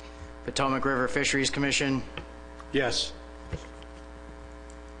 Potomac River Fisheries Commission, Yes.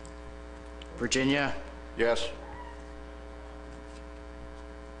 Virginia, Yes.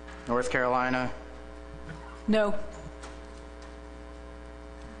 North Carolina, No.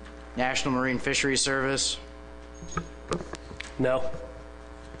 National Marine Fisheries Service, No.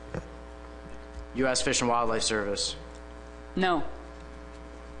 U.S. Fish and Wildlife Service. No.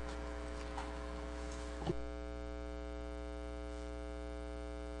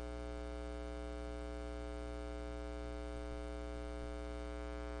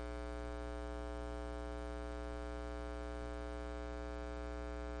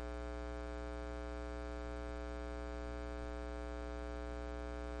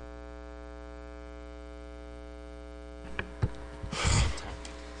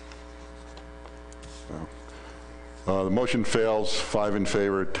 The motion fails, 5 in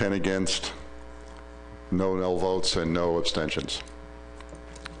favor, 10 against, no votes, and no abstentions.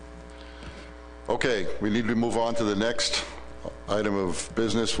 Okay, we need to move on to the next item of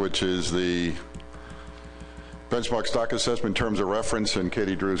business, which is the benchmark stock assessment in terms of reference, and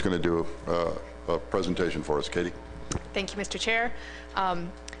Katie Drew is going to do a presentation for us. Katie? Thank you, Mr. Chair.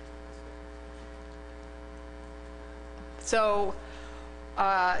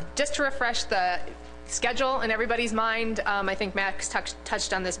 Just to refresh the schedule in everybody's mind, I think Max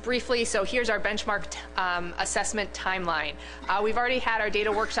touched on this briefly. So here's our benchmark assessment timeline. We've already had our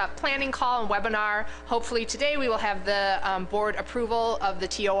data workshop planning call and webinar. Hopefully today we will have the board approval of the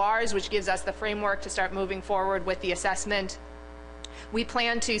TORs, which gives us the framework to start moving forward with the assessment. We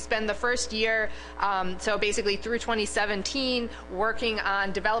plan to spend the first year, so basically through 2017, working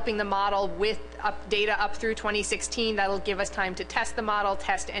on developing the model with data up through 2016. That'll give us time to test the model,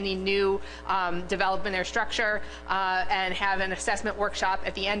 test any new development or structure, and have an assessment workshop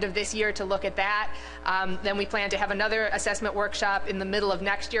at the end of this year to look at that. Then we plan to have another assessment workshop in the middle of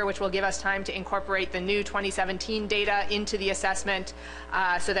next year, which will give us time to incorporate the new 2017 data into the assessment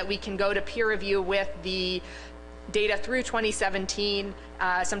so that we can go to peer review with the data through 2017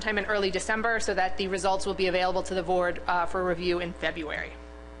 sometime in early December, so that the results will be available to the board for review in February.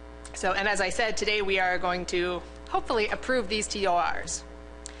 So, and as I said, today we are going to hopefully approve these TORs.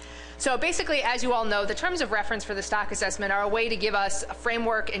 So basically, as you all know, the terms of reference for the stock assessment are a way to give us a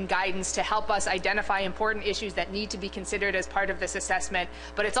framework and guidance to help us identify important issues that need to be considered as part of this assessment.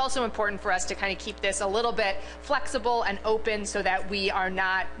 But it's also important for us to kind of keep this a little bit flexible and open so that we are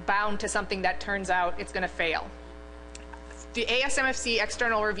not bound to something that turns out it's going to fail. The ASMFC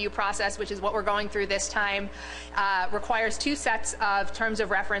external review process, which is what we're going through this time, requires 2 sets of terms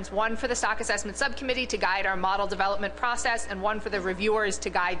of reference, one for the stock assessment subcommittee to guide our model development process, and one for the reviewers to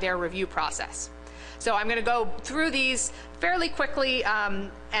guide their review process. So I'm going to go through these fairly quickly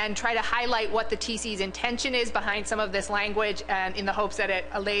and try to highlight what the TC's intention is behind some of this language, and in the hopes that it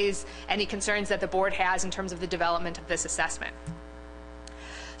allays any concerns that the board has in terms of the development of this assessment.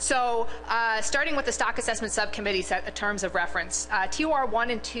 So starting with the stock assessment subcommittee set of terms of reference, TOR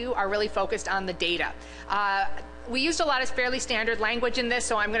 1 and 2 are really focused on the data. We used a lot of fairly standard language in this,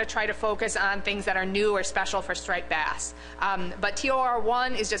 so I'm going to try to focus on things that are new or special for striped bass. But TOR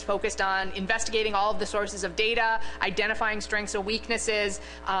 1 is just focused on investigating all of the sources of data, identifying strengths and weaknesses,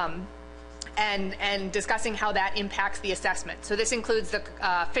 and discussing how that impacts the assessment. So this includes the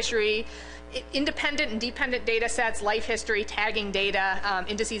fishery, independent and dependent data sets, life history, tagging data,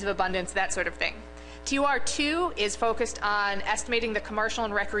 indices of abundance, that sort of thing. TOR 2 is focused on estimating the commercial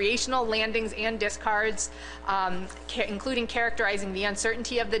and recreational landings and discards, including characterizing the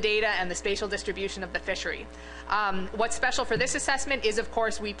uncertainty of the data and the spatial distribution of the fishery. What's special for this assessment is, of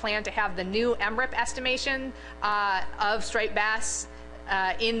course, we plan to have the new MRIP estimation of striped bass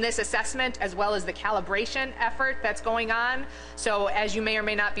in this assessment, as well as the calibration effort that's going on. So as you may or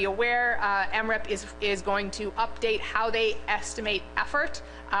may not be aware, MRIP is going to update how they estimate effort,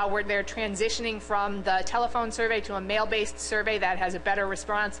 where they're transitioning from the telephone survey to a mail-based survey that has a better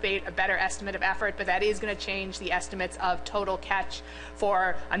response rate, a better estimate of effort, but that is going to change the estimates of total catch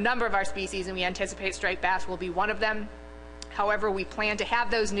for a number of our species, and we anticipate striped bass will be one of them. However, we plan to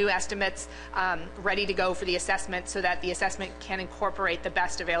have those new estimates ready to go for the assessment so that the assessment can incorporate the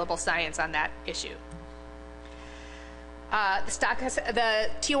best available science on that issue. The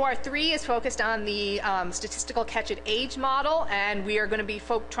TOR 3 is focused on the statistical catch at age model, and we are going to be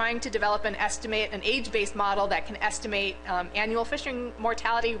trying to develop an age-based model that can estimate annual fishing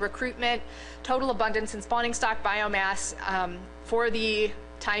mortality, recruitment, total abundance, and spawning stock biomass for the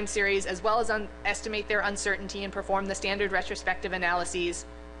time series, as well as estimate their uncertainty and perform the standard retrospective analyses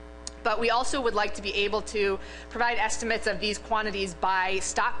But we also would like to be able to provide estimates of these quantities by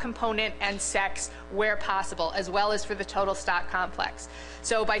stock component and sex where possible, as well as for the total stock complex.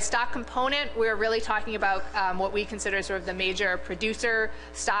 So by stock component, we're really talking about what we consider sort of the major producer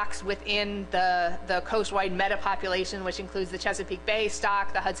stocks within the coast-wide meta population, which includes the Chesapeake Bay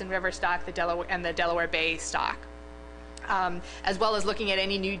stock, the Hudson River stock, the Delaware Bay stock, as well as looking at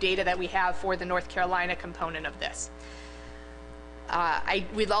any new data that we have for the North Carolina component of this.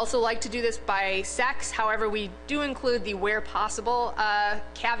 We'd also like to do this by sex. However, we do include the where possible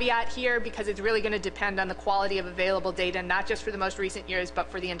caveat here, because it's really going to depend on the quality of available data, not just for the most recent years, but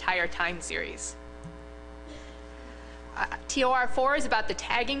for the entire time series. TOR4 is about the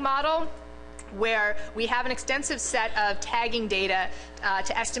tagging model, where we have an extensive set of tagging data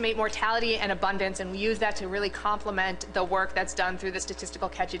to estimate mortality and abundance, and we use that to really complement the work that's done through the statistical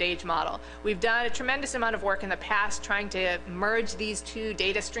catch-at-age model. We've done a tremendous amount of work in the past trying to merge these two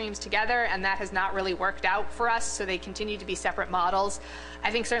data streams together, and that has not really worked out for us, so they continue to be separate models.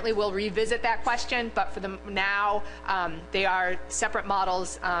 I think certainly we'll revisit that question, but for now, they are separate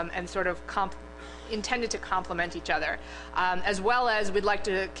models and sort of intended to complement each other, as well as we'd like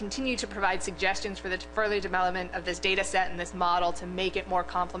to continue to provide suggestions for the further development of this data set and this model to make it more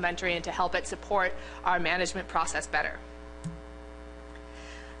complementary and to help it support our management process better.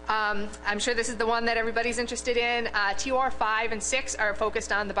 I'm sure this is the one that everybody's interested in. TOR 5 and 6 are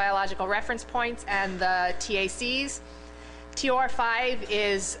focused on the biological reference points and the TACs. TOR 5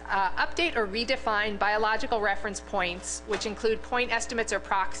 is update or redefine biological reference points, which include point estimates or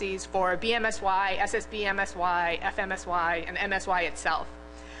proxies for BMSY, SSB-MSY, FMSY, and MSY itself.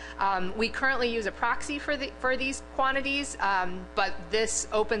 We currently use a proxy for these quantities, but this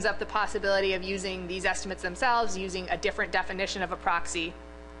opens up the possibility of using these estimates themselves, using a different definition of a proxy.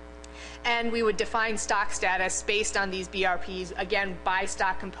 And we would define stock status based on these BRPs, again, by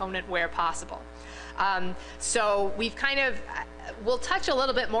stock component where possible. So we've we'll touch a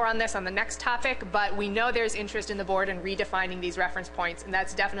little bit more on this on the next topic, but we know there's interest in the board in redefining these reference points, and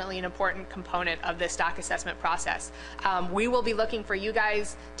that's definitely an important component of the stock assessment process. We will be looking for you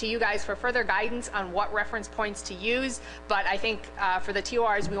guys for further guidance on what reference points to use, but I think for the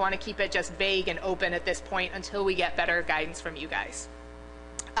TORs, we want to keep it just vague and open at this point until we get better guidance from you guys.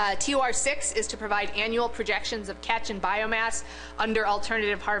 TOR 6 is to provide annual projections of catch and biomass under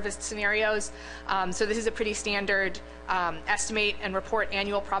alternative harvest scenarios. So this is a pretty standard estimate and report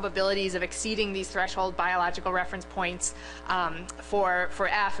annual probabilities of exceeding these threshold biological reference points for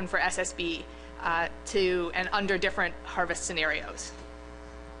F and for SSB and under different harvest scenarios.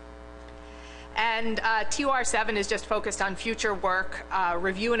 And TOR 7 is just focused on future work,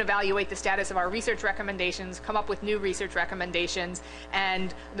 review and evaluate the status of our research recommendations, come up with new research recommendations,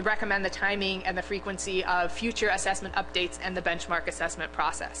 and recommend the timing and the frequency of future assessment updates and the benchmark assessment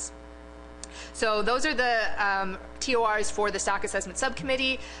process. So those are the TORs for the stock assessment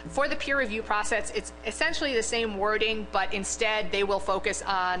subcommittee. For the peer review process, it's essentially the same wording, but instead they will focus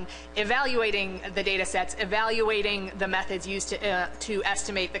on evaluating the data sets, evaluating the methods used to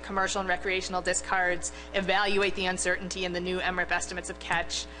estimate the commercial and recreational discards, evaluate the uncertainty in the new MRIP estimates of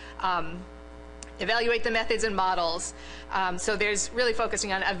catch, evaluate the methods and models. So there's really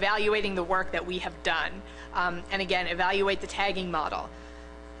focusing on evaluating the work that we have done. And again, evaluate the tagging model.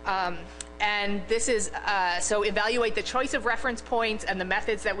 And this is, so evaluate the choice of reference points and the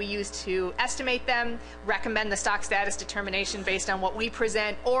methods that we use to estimate them, recommend the stock status determination based on what we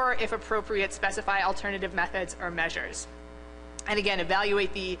present, or if appropriate, specify alternative methods or measures. And again,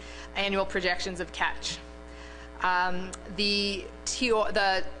 evaluate the annual projections of catch. The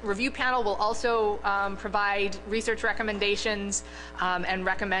review panel will also provide research recommendations and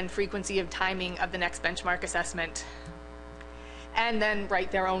recommend frequency of timing of the next benchmark assessment, and then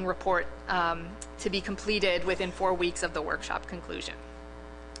write their own report to be completed within 4 weeks of the workshop conclusion.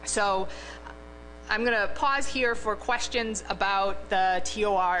 So I'm going to pause here for questions about the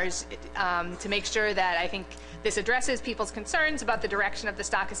TORs to make sure that I think this addresses people's concerns about the direction of the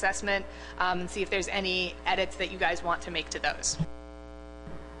stock assessment, and see if there's any edits that you guys want to make to those.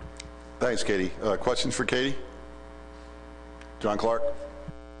 Thanks, Katie. Questions for Katie? John Clark?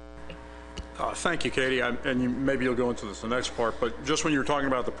 Thank you, Katie. Maybe you'll go into this in the next part, but just when you were talking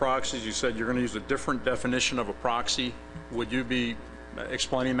about the proxies, you said you're going to use a different definition of a proxy. Would you be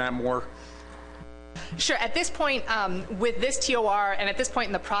explaining that more? Sure. At this point, with this TOR and at this point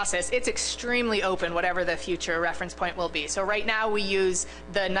in the process, it's extremely open, whatever the future reference point will be. So right now we use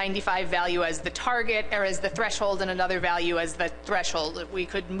the 95 value as the target or as the threshold and another value as the threshold. We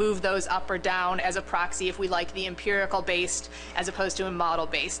could move those up or down as a proxy if we like the empirical based as opposed to a model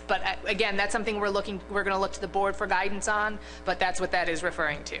based. But again, that's something we're going to look to the board for guidance on, but that's what that is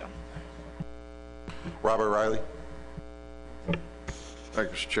referring to. Robert Riley. Thank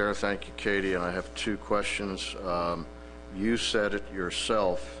you, Mr. Chair. Thank you, Katie. And I have two questions. You said it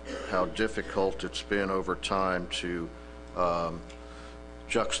yourself, how difficult it's been over time to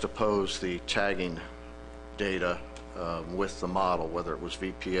juxtapose the tagging data with the model, whether it was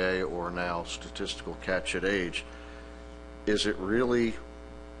VPA or now statistical catch at age. Is it really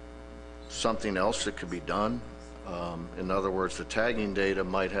something else that could be done? In other words, the tagging data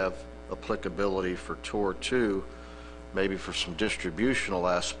might have applicability for Tour 2, maybe for some distributional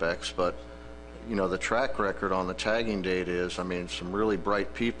aspects, but you know, the track record on the tagging data is, I mean, some really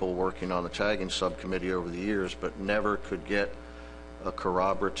bright people working on the tagging subcommittee over the years, but never could get a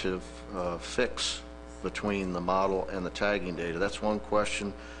corroborative fix between the model and the tagging data. That's one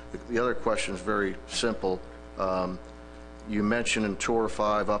question. The other question is very simple. You mentioned in Tour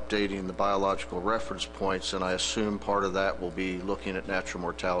 5 updating the biological reference points, and I assume part of that will be looking at natural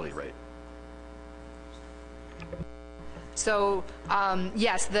mortality rate. So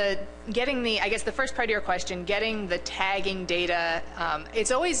yes, I guess the first part of your question, getting the tagging data,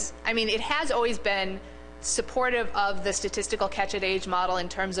 it's always, I mean, it has always been supportive of the statistical catch at age model in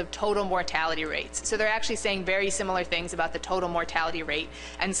terms of total mortality rates. So they're actually saying very similar things about the total mortality rate,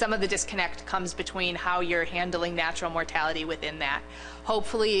 and some of the disconnect comes between how you're handling natural mortality within that.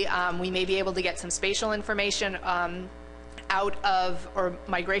 Hopefully we may be able to get some spatial information out of, or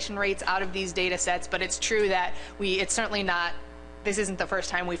migration rates out of these data sets, but it's true that it's certainly not, this isn't the first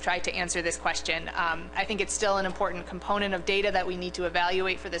time we've tried to answer this question. I think it's still an important component of data that we need to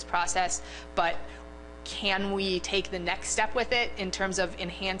evaluate for this process, but can we take the next step with it in terms of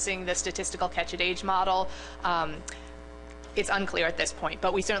enhancing the statistical catch at age model? It's unclear at this point,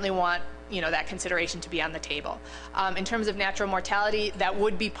 but we certainly want, you know, that consideration to be on the table. In terms of natural mortality, that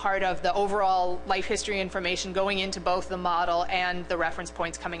would be part of the overall life history information going into both the model, and the reference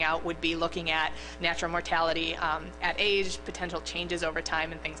points coming out would be looking at natural mortality at age, potential changes over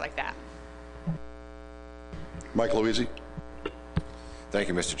time, and things like that. Mike Louisi. Thank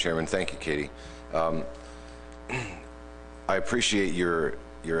you, Mr. Chairman. Thank you, Katie. I appreciate your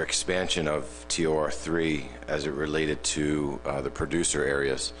expansion of TOR 3 as it related to the producer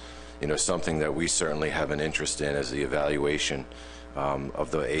areas. You know, something that we certainly have an interest in is the evaluation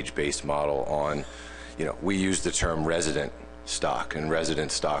of the age-based model on, you know, we use the term resident stock, and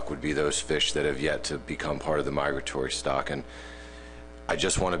resident stock would be those fish that have yet to become part of the migratory stock. And I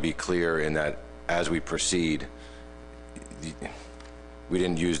just want to be clear in that as we proceed, you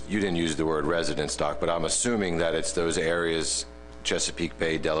didn't use the word resident stock, but I'm assuming that it's those areas, Chesapeake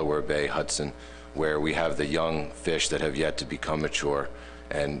Bay, Delaware Bay, Hudson, where we have the young fish that have yet to become mature,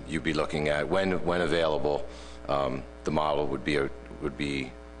 and you'd be looking at, when available, the model would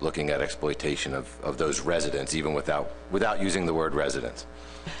be looking at exploitation of those residents, even without using the word residents.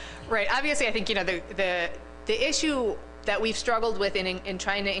 Right. Obviously, I think, you know, the issue that we've struggled with in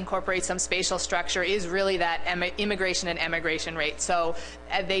trying to incorporate some spatial structure is really that immigration and emigration rate. So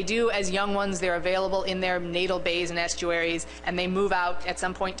they do, as young ones, they're available in their natal bays and estuaries, and they move out at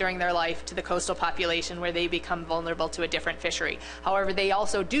some point during their life to the coastal population where they become vulnerable to a different fishery. However, they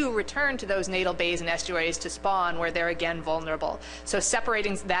also do return to those natal bays and estuaries to spawn where they're again vulnerable. So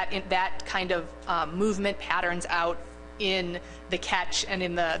separating that kind of movement patterns out in the catch and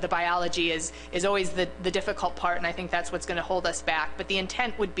in the biology is always the difficult part, and I think that's what's going to hold us back. But the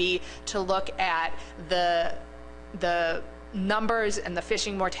intent would be to look at the numbers and the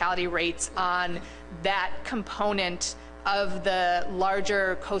fishing mortality rates on that component of the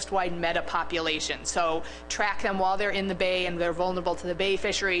larger coastwide meta population. So track them while they're in the bay and they're vulnerable to the bay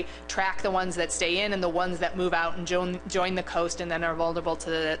fishery, track the ones that stay in and the ones that move out and join the coast and then are vulnerable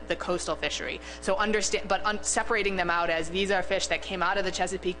to the coastal fishery. So separating them out as these are fish that came out of the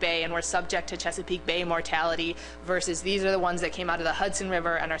Chesapeake Bay and were subject to Chesapeake Bay mortality versus these are the ones that came out of the Hudson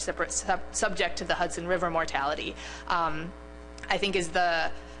River and are subject to the Hudson River mortality, I think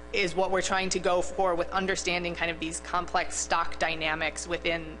is what we're trying to go for with understanding kind of these complex stock dynamics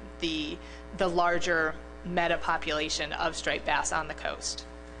within the larger meta population of striped bass on the coast.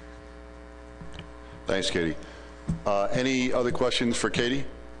 Thanks, Katie. Any other questions for Katie?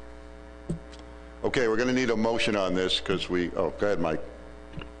 Okay, we're going to need a motion on this because go ahead, Mike.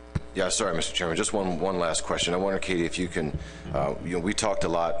 Yeah, sorry, Mr. Chairman. Just one last question. I wonder, Katie, if you can, you know, we talked a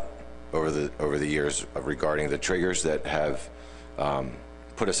lot over the years regarding the triggers that have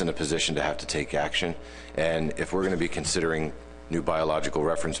put us in a position to have to take action. And if we're going to be considering new biological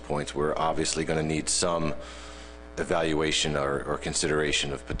reference points, we're obviously going to need some evaluation or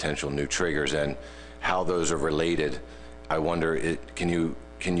consideration of potential new triggers and how those are related. I wonder, can you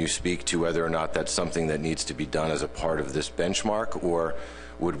can you speak to whether or not that's something that needs to be done as a part of this benchmark, or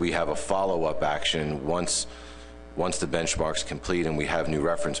would we have a follow-up action once the benchmark's complete and we have new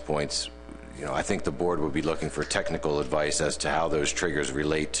reference points? You know, I think the board would be looking for technical advice as to how those triggers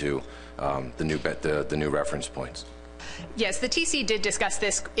relate to the new reference points. Yes, the TC did discuss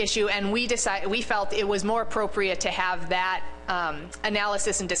this issue, and we felt it was more appropriate to have that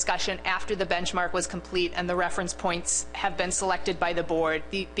analysis and discussion after the benchmark was complete and the reference points have been selected by the board,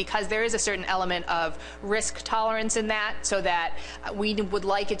 because there is a certain element of risk tolerance in that, so that we would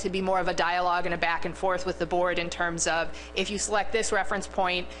like it to be more of a dialogue and a back and forth with the board in terms of, if you select this reference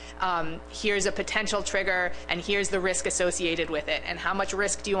point, here's a potential trigger and here's the risk associated with it, and how much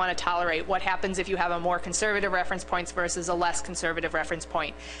risk do you want to tolerate? What happens if you have a more conservative reference points versus a less conservative reference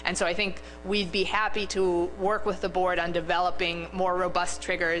point? And so I think we'd be happy to work with the board on developing more robust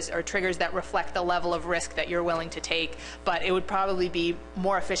triggers, or triggers that reflect the level of risk that you're willing to take. But it would probably be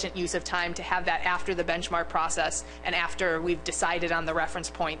more efficient use of time to have that after the benchmark process and after we've decided on the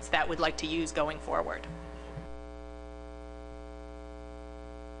reference points that we'd like to use going forward.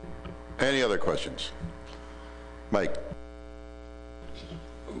 Any other questions? Mike.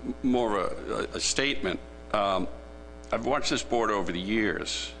 More of a statement. I've watched this board over the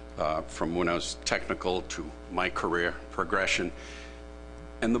years, from when I was technical to my career progression,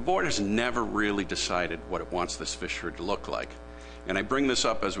 and the board has never really decided what it wants this fishery to look like. And I bring this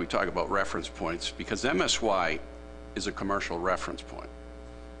up as we talk about reference points because MSY is a commercial reference point.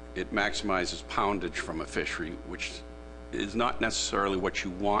 It maximizes poundage from a fishery, which is not necessarily what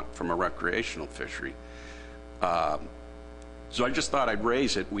you want from a recreational fishery. So I just thought I'd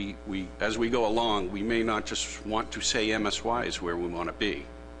raise it. As we go along, we may not just want to say MSY is where we want to be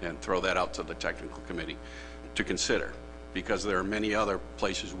and throw that out to the technical committee to consider, because there are many other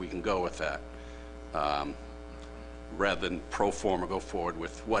places we can go with that, rather than pro forma go forward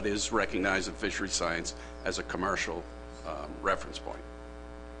with what is recognized in fishery science as a commercial reference point.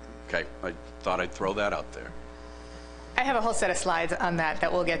 Okay, I thought I'd throw that out there. I have a whole set of slides on that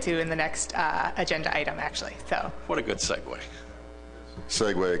we'll get to in the next agenda item, actually. So. What a good segue.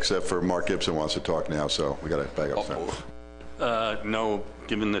 Segue, except for Mark Gibson wants to talk now, so we got to back up. No,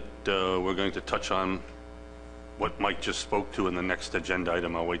 given that we're going to touch on what Mike just spoke to in the next agenda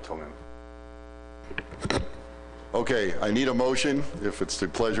item, I'll wait till then. Okay, I need a motion, if it's the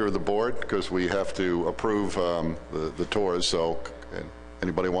pleasure of the board, because we have to approve the tours. So,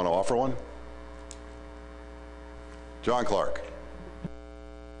 anybody want to offer one? John Clark.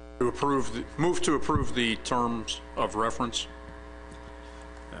 Move to approve the terms of reference.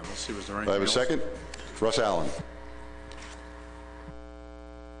 And we'll see, was there anything I have a else? second. Russ Allen.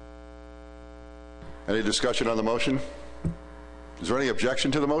 Any discussion on the motion? Is there any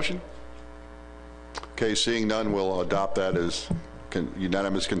objection to the motion? Okay, seeing none, we'll adopt that as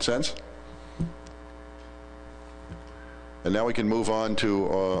unanimous consent. And now we can move on to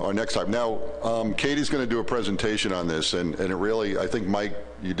our next item. Now, Katie's going to do a presentation on this, and it really, I think, Mike,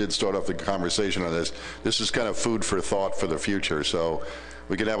 you did start off the conversation on this. This is kind of food for thought for the future, so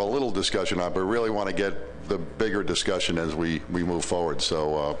we can have a little discussion on it, but really want to get the bigger discussion as we move forward.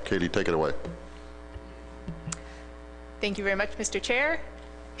 So, Katie, take it away. Thank you very much, Mr. Chair.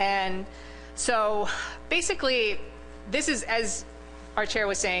 And so, basically, this is, as our chair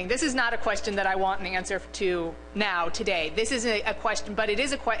was saying, this is not a question that I want an answer to now, today. This is a question, but it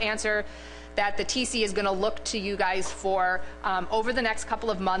is an answer that the TC is going to look to you guys for over the next couple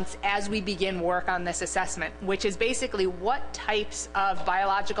of months as we begin work on this assessment, which is basically what types of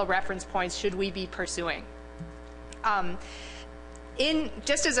biological reference points should we be pursuing.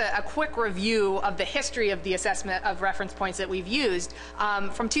 Just as a quick review of the history of the assessment of reference points that we've used,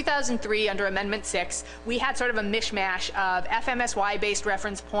 from 2003 under Amendment 6, we had sort of a mishmash of FMSY-based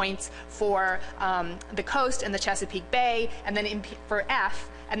reference points for the coast and the Chesapeake Bay, and then for F,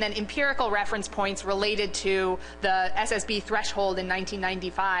 and then empirical reference points related to the SSB threshold in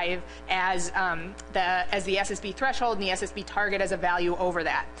 1995 as the SSB threshold and the SSB target as a value over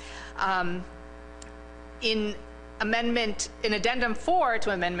that. In Addendum 4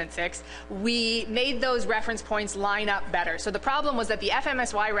 to Amendment 6, we made those reference points line up better. So the problem was that the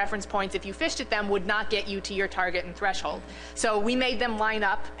FMSY reference points, if you fished at them, would not get you to your target and threshold. So we made them line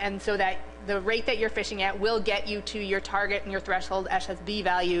up, and so that the rate that you're fishing at will get you to your target and your threshold SSB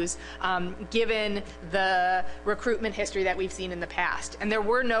values, given the recruitment history that we've seen in the past. And there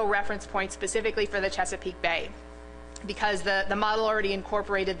were no reference points specifically for the Chesapeake Bay, because the model already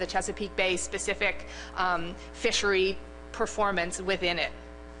incorporated the Chesapeake Bay specific fishery performance within it.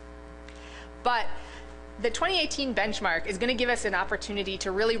 But the 2018 benchmark is going to give us an opportunity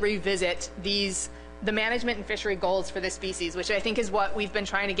to really revisit these the management and fishery goals for this species, which I think is what we've been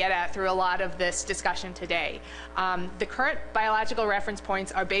trying to get at through a lot of this discussion today. The current biological reference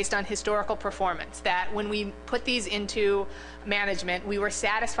points are based on historical performance, that when we put these into management, we were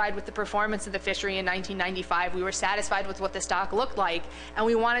satisfied with the performance of the fishery in 1995. We were satisfied with what the stock looked like, and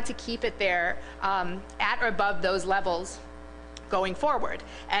we wanted to keep it there at or above those levels going forward.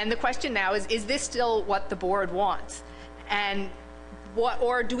 And the question now is this still what the board wants? And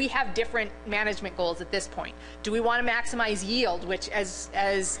or do we have different management goals at this point? Do we want to maximize yield, which, as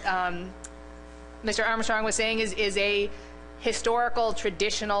Mr. Armstrong was saying, is a historical,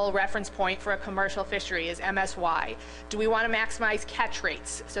 traditional reference point for a commercial fishery, is MSY? Do we want to maximize catch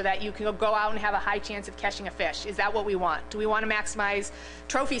rates so that you can go out and have a high chance of catching a fish? Is that what we want? Do we want to maximize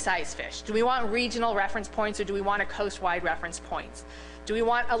trophy-sized fish? Do we want regional reference points, or do we want a coast-wide reference points? Do we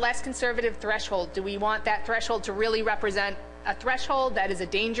want a less conservative threshold? Do we want that threshold to really represent a threshold that is a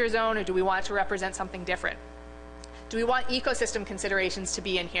danger zone, or do we want it to represent something different? Do we want ecosystem considerations to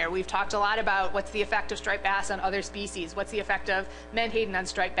be in here? We've talked a lot about what's the effect of striped bass on other species, what's the effect of menhaden on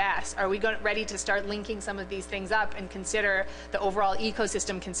striped bass. Are we ready to start linking some of these things up and consider the overall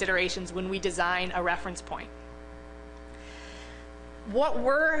ecosystem considerations when we design a reference point? What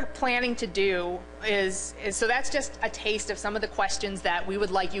we're planning to do is so that's just a taste of some of the questions that we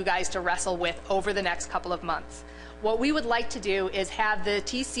would like you guys to wrestle with over the next couple of months. What we would like to do is have the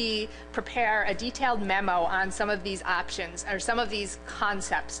TC prepare a detailed memo on some of these options or some of these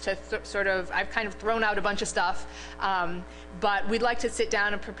concepts to sort of, I've kind of thrown out a bunch of stuff, but we'd like to sit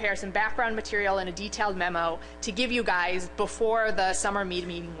down and prepare some background material and a detailed memo to give you guys before the summer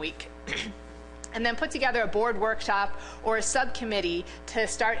meeting week. And then put together a board workshop or a subcommittee to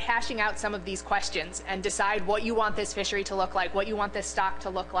start hashing out some of these questions and decide what you want this fishery to look like, what you want this stock to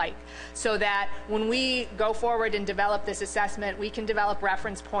look like, so that when we go forward and develop this assessment, we can develop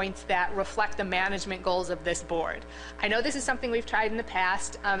reference points that reflect the management goals of this board. I know this is something we've tried in the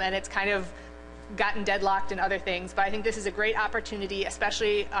past, and it's kind of gotten deadlocked in other things, but I think this is a great opportunity,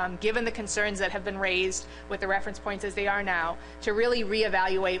 especially given the concerns that have been raised with the reference points as they are now, to really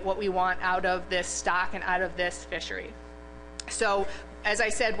reevaluate what we want out of this stock and out of this fishery. So, as I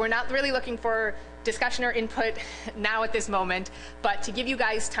said, we're not really looking for discussion or input now at this moment, but to give you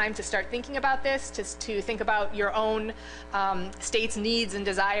guys time to start thinking about this, to think about your own state's needs and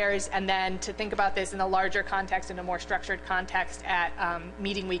desires, and then to think about this in a larger context, in a more structured context at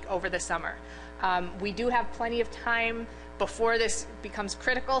meeting week over the summer. We do have plenty of time before this becomes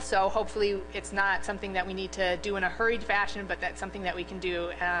critical, so hopefully it's not something that we need to do in a hurried fashion, but that's something that we can do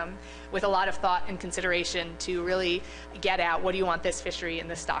with a lot of thought and consideration to really get at what do you want this fishery and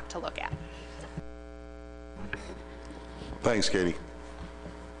this stock to look at. Thanks, Katie.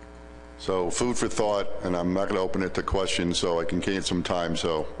 So food for thought, and I'm not going to open it to questions so I can gain some time,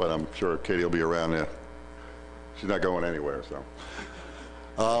 but I'm sure Katie will be around there. She's not going anywhere, so.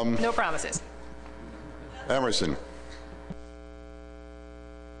 No promises. Emerson.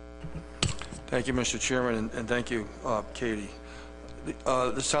 Thank you, Mr. Chairman, and thank you, Katie.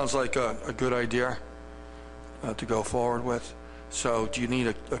 This sounds like a good idea to go forward with. So do you need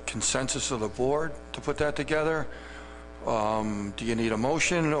a consensus of the board to put that together? Do you need a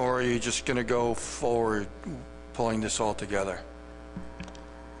motion, or are you just going to go forward pulling this all together?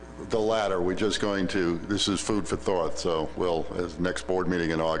 The latter. We're just going to, this is food for thought, so we'll, as next board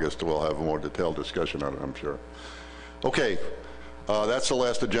meeting in August, we'll have a more detailed discussion on it, I'm sure. Okay, that's the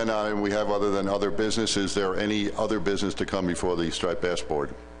last agenda item we have other than other business. Is there any other business to come before the Striped Bass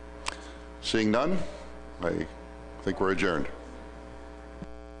Board? Seeing none, I think we're adjourned.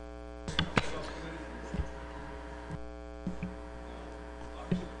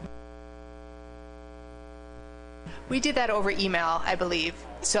 We did that over email, I believe,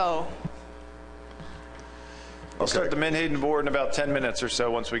 so. I'll start the Menhaden board in about 10 minutes or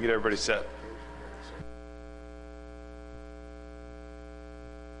so once we get everybody set.